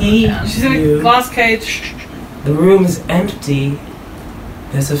can't see She's in a you. glass cage. The room is empty.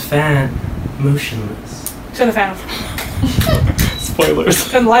 There's a fan, motionless. Turn the fan off. Spoilers.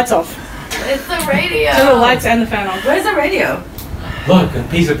 Turn the lights off. It's the radio. Turn the lights and the fan off. Where's the radio? Look, a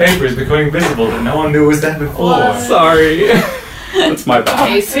piece of paper is becoming visible that no one knew was there before. Sorry. That's my bad.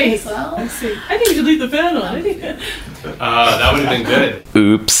 AC. I think we should leave the fan on. That would have been good.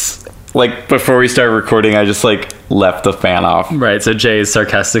 Oops. Like, before we started recording, I just, like, left the fan off. Right, so Jay is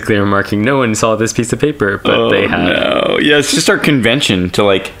sarcastically remarking, no one saw this piece of paper, but they had. No. Yeah, it's just our convention to,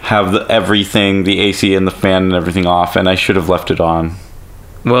 like, have everything, the AC and the fan and everything off, and I should have left it on.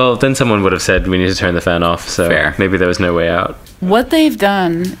 Well, then someone would have said we need to turn the fan off, so Fair. Maybe there was no way out. What they've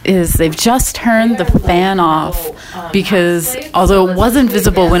done is they've just turned the fan off because although it wasn't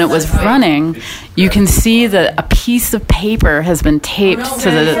visible when it was running, you can see that a piece of paper has been taped to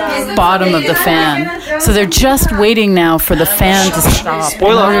the bottom of the fan. So they're just waiting now for the fan to stop in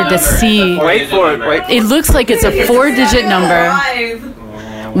order to see. Wait for it. Wait. It looks like it's a 4-digit number.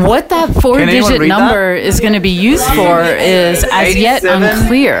 What that 4-digit number is going to be used for is as yet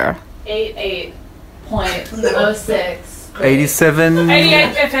unclear. 88.06. 87.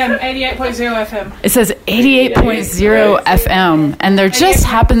 88 FM. 88.0 FM. It says 88.0 FM, and there just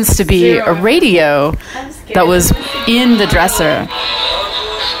happens to be a radio that was in the dresser.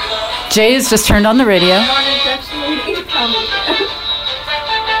 Jay has just turned on the radio.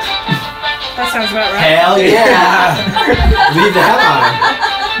 That sounds about right. Hell yeah! Leave that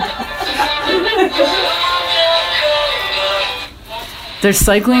on. They're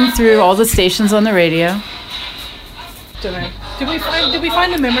cycling through all the stations on the radio. Don't know. Did we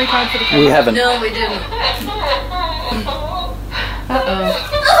find the memory card for the camera? We haven't. No, we didn't.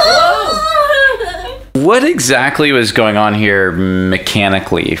 What exactly was going on here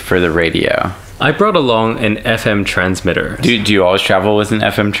mechanically for the radio? I brought along an FM transmitter. Do you always travel with an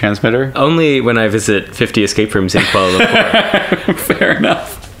FM transmitter? Only when I visit 50 escape rooms in Kuala Lumpur. Fair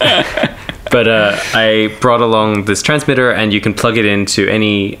enough. But I brought along this transmitter, and you can plug it into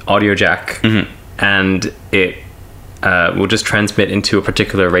any audio jack, and it will just transmit into a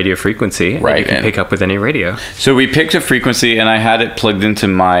particular radio frequency, and you can pick up with any radio. So we picked a frequency, and I had it plugged into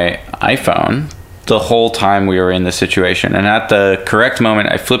my iPhone the whole time we were in this situation. And at the correct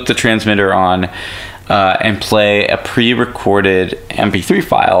moment, I flipped the transmitter on and play a pre-recorded MP3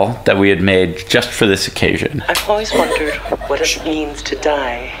 file that we had made just for this occasion. I've always wondered what it means to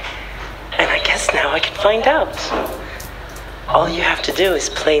die. And I guess now I can find out. All you have to do is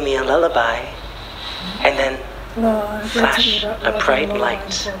play me a lullaby, and then flash a bright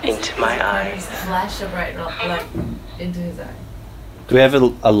light into my eyes. Flash a bright light into his eye. Do we have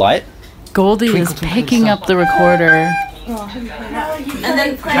a light? Goldie is picking up the recorder. And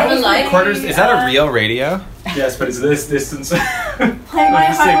then play the light. Recorders, is that a real radio? Yes, but it's this distance. Play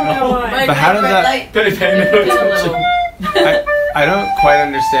my signal. But how does that... I don't quite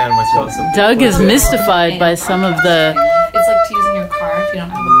understand what's going on. Doug is mystified by some of the... It's like to using your car if you don't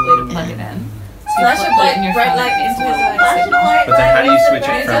have a way to plug it in. Flash a bright light into his eye. But then how do you switch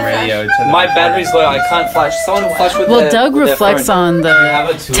it from radio to the... My battery's low. I can't flash. Someone flash with Well, Doug reflects on the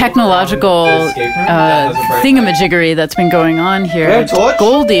technological thingamajiggery that's been going on here.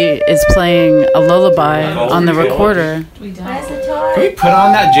 Goldie is playing a lullaby on the recorder. Can we put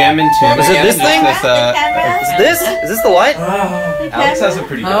on that Jammin' Tune? Is it this thing? Is this the light? Alex has a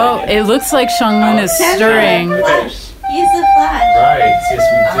pretty good Oh, it looks like Shanglun is stirring. Use the flash. Right, yes we do.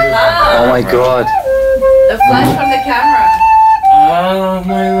 Oh my god. The flash from the camera. Oh,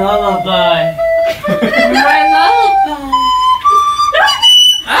 my lullaby. My lullaby.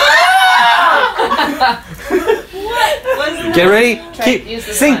 What was Get ready. Keep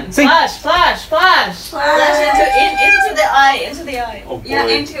sing. Flash, flash, flash. Flash into the eye, into the eye. Oh, yeah,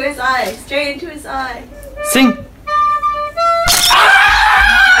 into his eye, straight into his eye. Sing.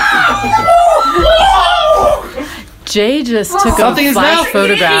 Jay just took Something a is flash mouth.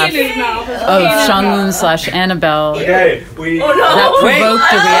 photograph of Shanglun/Annabelle that provoked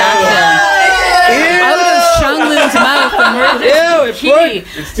a reaction out of Shanglun's mouth.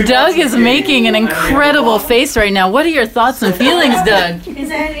 And Doug is making an incredible face right now. What are your thoughts and feelings, Doug? Is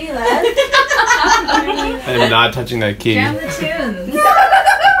there any left? I am not touching that key. Jam the tunes.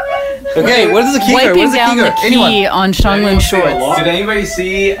 Okay, what is the key? Wiping down the key on Shanglun's shorts. Did anybody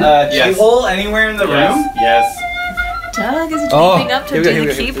see a keyhole anywhere in the room? Yes. Doug is keeping up to do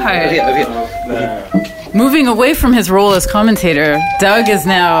the key part. Moving away from his role as commentator, Doug is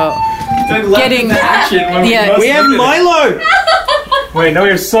now getting action. We have Milo. Wait, no, we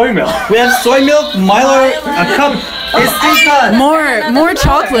have soy milk. We have soy milk, Milo, a cup. More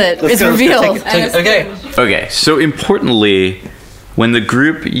chocolate is revealed. Okay, so importantly, when the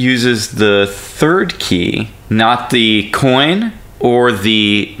group uses the third key, not the coin or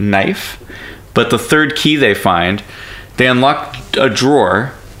the knife, but the third key they find, they unlock a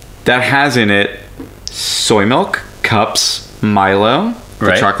drawer that has in it soy milk, cups, Milo,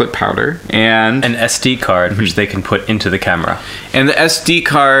 the chocolate powder, and an SD card, which they can put into the camera. And the SD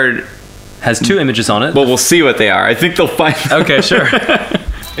card has 2 images on it. Well, we'll see what they are. I think they'll find them. Okay, sure.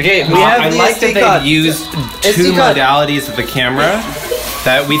 Okay, we have I like that they've used 2 modalities of the camera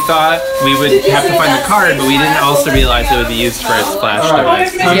that we thought we would have to find the card, but we didn't also realize it would be used for a splash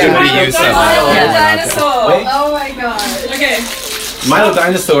device. Oh my god. Okay. Milo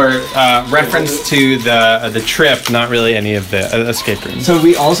Dinosaur reference to the trip, not really any of the escape rooms. So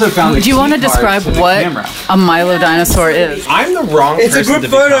we also found. Do you want to describe what a Milo dinosaur is? I'm the wrong person to be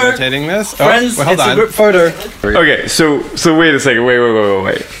commentating this. Friends, hold it's on. a group photo. Okay, so wait a second.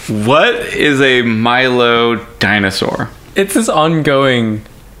 Wait. What is a Milo dinosaur? It's this ongoing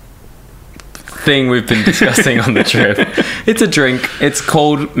thing we've been discussing on the trip. It's a drink. It's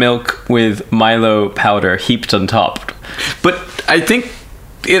cold milk with Milo powder heaped on top. But I think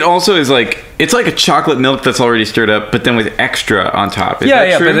it also is like, it's like a chocolate milk that's already stirred up, but then with extra on top. Is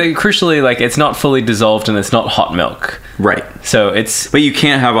that true? But then crucially, like, it's not fully dissolved and it's not hot milk. Right. So it's... But you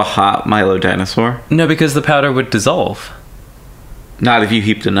can't have a hot Milo dinosaur. No, because the powder would dissolve. Not if you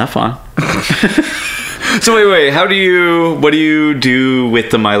heaped enough on. So wait, what do you do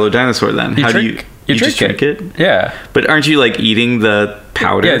with the Milo dinosaur then? You just drink it? Yeah. But aren't you like eating the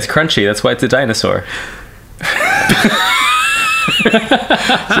powder? Yeah, it's crunchy. That's why it's a dinosaur.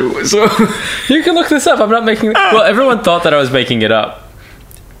 so you can look this up. I'm not making... Well, everyone thought that I was making it up.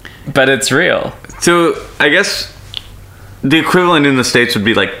 But it's real. So I guess the equivalent in the States would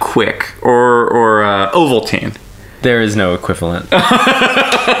be like Quick or Ovaltine. There is no equivalent.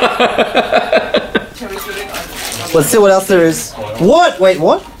 Let's see what else there is. What? Wait,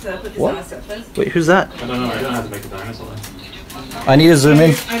 what? What? Wait, who's that? I don't know. I don't have to make a dinosaur. I need to zoom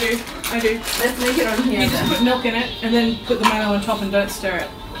in. I do. Let's make it on here. You just put milk in it and then put the Milo on top and don't stir it.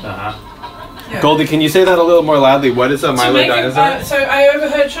 Yeah. Goldie, can you say that a little more loudly? What is a Milo dinosaur? So I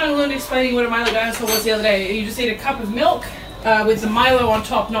overheard Shanglun explaining what a Milo dinosaur was the other day. You just eat a cup of milk with the Milo on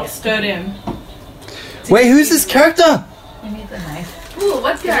top, not stirred in. Wait, who's this character? I need the knife. Ooh,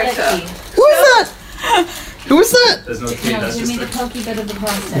 what character? Who is that? Who is that? There's no key. That's Give just me the pokey bit of the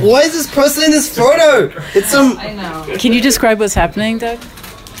process. Why is this person in this photo? It's some. I know. Can you describe what's happening, Doug?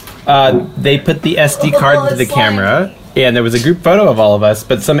 They put the SD card into the camera, and there was a group photo of all of us,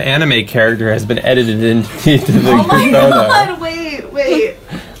 but some anime character has been edited into the group photo. God, wait.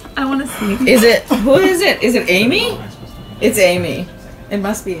 I want to see. Is it? Who is it? Is it Amy? It's Amy. It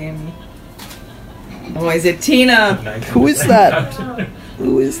must be Amy. Oh, is it Tina? Who is that?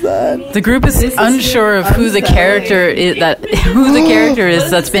 Who is that? The group is unsure of who the character is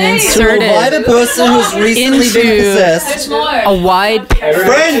that's been inserted Why the person who's recently been possessed? a wide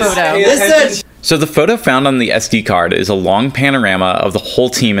photo. Listen. So the photo found on the SD card is a long panorama of the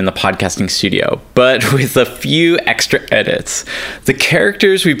whole team in the podcasting studio, but with a few extra edits. The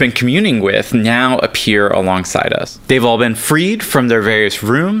characters we've been communing with now appear alongside us. They've all been freed from their various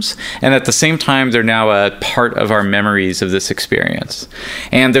rooms, and at the same time, they're now a part of our memories of this experience.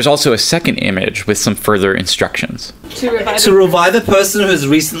 And there's also a second image with some further instructions. To revive a person who has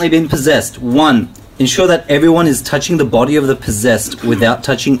recently been possessed, 1. Ensure that everyone is touching the body of the possessed without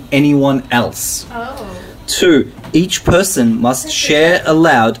touching anyone else. 2. Each person must share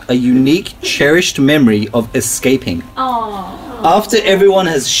aloud a unique, cherished memory of escaping. After everyone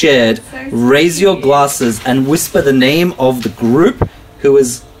has shared, raise your glasses and whisper the name of the group who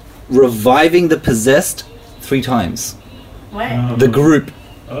is reviving the possessed 3 times. What? The group.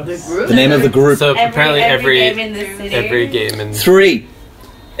 The name of the group. So apparently every game in the city. every game in 3.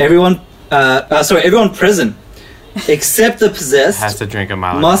 Everyone present, except the possessed, has to drink a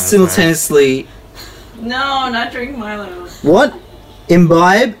Milo. must simultaneously No, not drink Milo. what?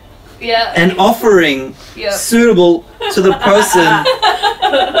 Imbibe Yeah. an offering Yep. suitable to the person.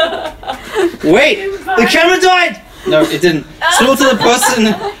 Wait, the camera died. No, it didn't. Suitable to the person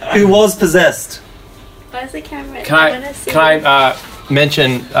who was possessed. Where's the camera? Can I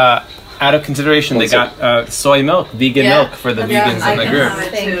mention, out of consideration, they got soy milk, vegan milk for the vegans in the group.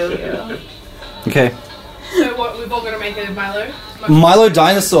 Thank you. Okay. So what? We've all got to make a Milo. Milo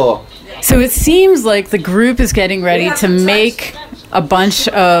dinosaur. So it seems like the group is getting ready to make a bunch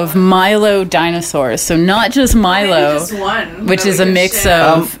of Milo dinosaurs. So not just Milo, Just one, which but is we a can mix share.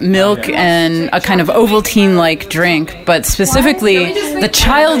 of milk and a kind of Ovaltine-like drink, but specifically the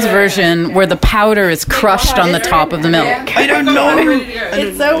child's version where the powder is crushed on the top of the milk. I don't know.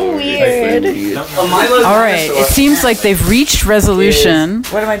 It's so weird. All right, it seems like they've reached resolution,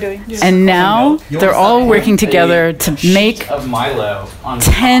 What am I doing? and now they're all working together to make Of Milo.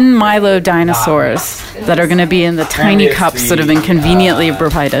 10 Milo dinosaurs that are going to be in the tiny cups that have been conveniently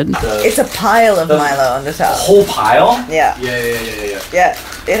provided. It's a pile of Milo on the top. Whole pile? Yeah. Yeah.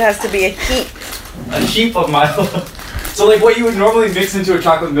 It has to be a heap. A heap of Milo. So like what you would normally mix into a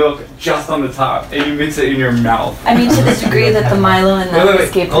chocolate milk just on the top, and you mix it in your mouth. I mean, to the degree that the Milo in the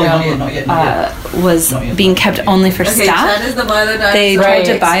escape room was being kept only for staff, Chad is the Milo dinosaur. they tried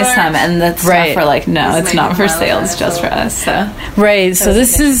to buy expert. some, and the staff Right. were like, "No, Just it's not make for Milo sale. It's just for us." So Right, so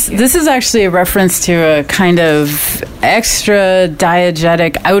this is actually a reference to a kind of extra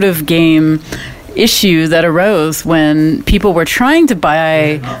diegetic out of game issue that arose when people were trying to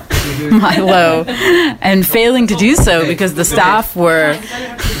buy Milo and failing to do so because the staff were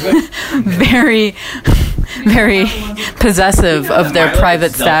very possessive of their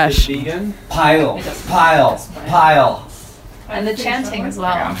private stash. Pile. and the chanting as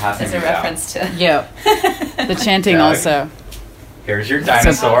well I'm passing is a it out. reference to. Yeah, the chanting Doug. also. Here's your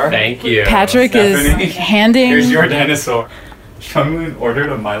dinosaur. Thank you. Patrick Stephanie. is handing. Here's your dinosaur. Shangmoon ordered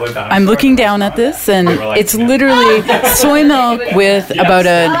a Milo dinosaur. I'm looking down at this, and it's literally soy milk with about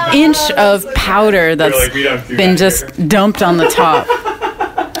an inch of powder that's been just dumped on the top.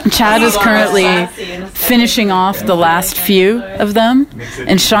 Chad is currently finishing off the last few of them,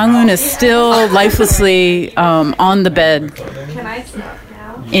 and Shangloon is still lifelessly on the bed Can I stop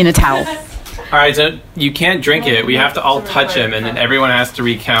now? in a towel. All right, so you can't drink it. We have to all touch him, and then everyone has to Oh,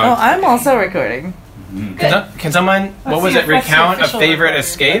 recount. I'm also recording. Can someone? What was it? Recount a favorite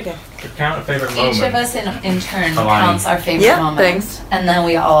escape. Recount a favorite Each moment. of us in turn Come on. counts our favorite Yeah, moment, thanks. and then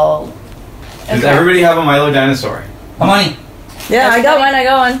we all. Does everybody have a Milo dinosaur? Amani. Yeah, I got one. I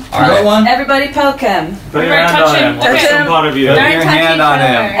got one. Everybody poke him. Put your Everybody hand touch on him. him. Touch Some him. part of you. Don't Put your touch hand each on other.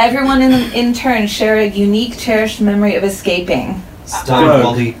 him. Everyone in turn share a unique, cherished memory of escaping. Stunning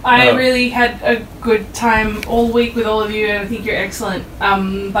quality. I Oh. really had a good time all week with all of you, and I think you're excellent.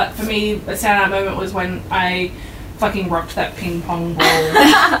 But for me, a standout moment was when I fucking rocked that ping pong ball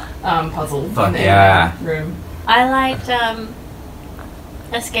puzzle Fuck in the yeah. room. I liked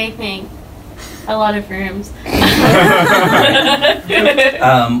escaping a lot of rooms.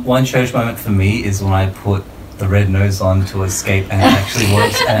 One cherished moment for me is when I put the red nose on to escape and it actually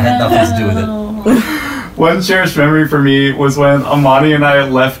works and it had nothing to do with it. One cherished memory for me was when Amani and I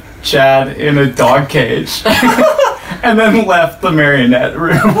left Chad in a dog cage and then left the marionette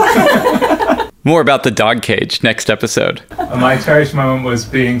room. More about the dog cage next episode. My cherished moment was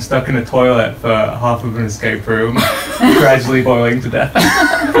being stuck in a toilet for half of an escape room, gradually boiling to death.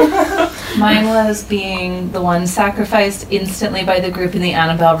 Mine was being the one sacrificed instantly by the group in the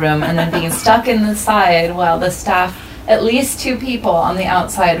Annabelle room, and then being stuck in the side while the staff, at least 2 people on the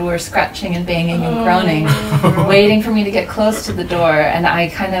outside, were scratching and banging and groaning, waiting for me to get close to the door. And I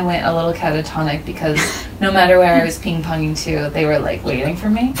kind of went a little catatonic because no matter where I was ping-ponging to, they were like waiting for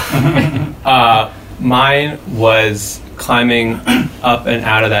me. Mine was climbing up and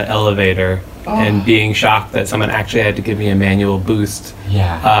out of that elevator and being shocked that someone actually had to give me a manual boost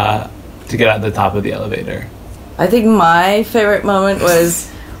to get out the top of the elevator. I think my favorite moment was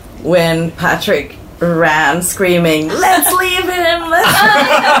when Patrick ran screaming, "Let's leave him!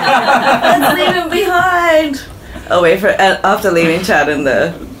 Let's leave him behind!" Away for after leaving Chad in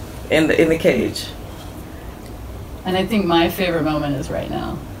the cage. And I think my favorite moment is right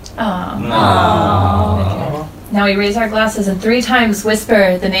now. Okay. Now we raise our glasses and 3 times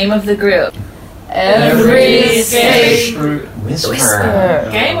whisper the name of the group. Every escape. Whisper.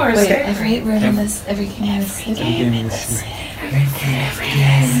 Game or Wait, escape? every room in this, every game in this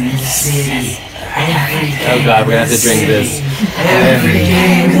city. Oh god, we're gonna have to drink this. Every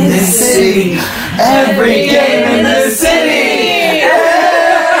game in this city. Every game in this city.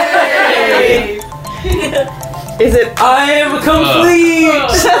 Hey! Is it? I am complete.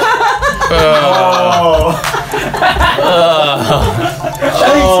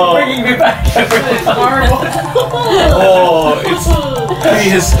 Thanks for bringing me back. It's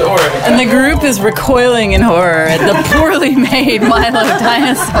prehistoric. And the group is recoiling in horror at the poorly made Milo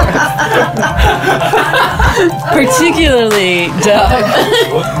dinosaurs. Particularly Doug.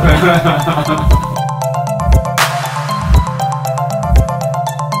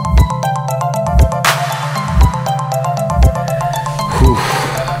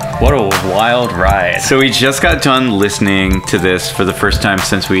 What a wild ride. So we just got done listening to this for the first time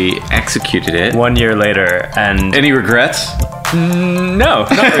since we executed it. 1 year later, and... Any regrets? No,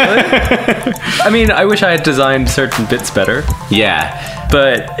 not really. I mean, I wish I had designed certain bits better. Yeah.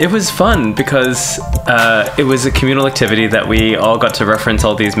 But it was fun because it was a communal activity that we all got to reference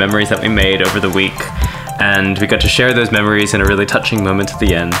all these memories that we made over the week. And we got to share those memories in a really touching moment at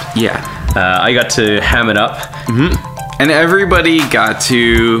the end. Yeah. I got to ham it up. Mm-hmm. And everybody got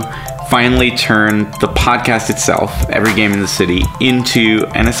to finally turn the podcast itself, Every Game in the City, into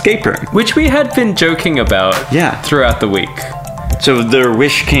an escape room. Which we had been joking about throughout the week. So their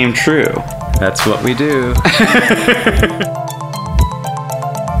wish came true. That's what we do.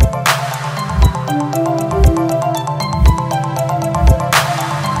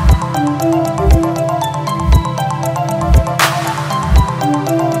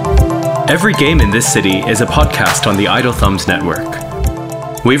 Every Game in This City is a podcast on the Idle Thumbs network.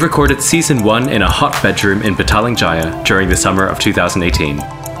 We've recorded Season 1 in a hot bedroom in Petaling Jaya during the summer of 2018.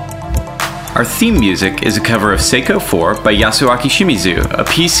 Our theme music is a cover of Seiko 4 by Yasuaki Shimizu, a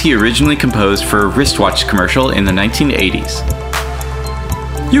piece he originally composed for a wristwatch commercial in the 1980s.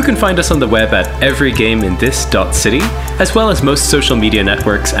 You can find us on the web at everygameinthis.city, as well as most social media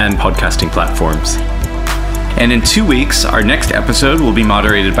networks and podcasting platforms. And in 2 weeks, our next episode will be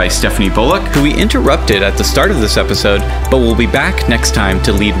moderated by Stephanie Bullock, who we interrupted at the start of this episode, but will be back next time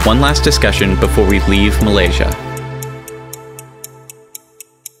to lead one last discussion before we leave Malaysia.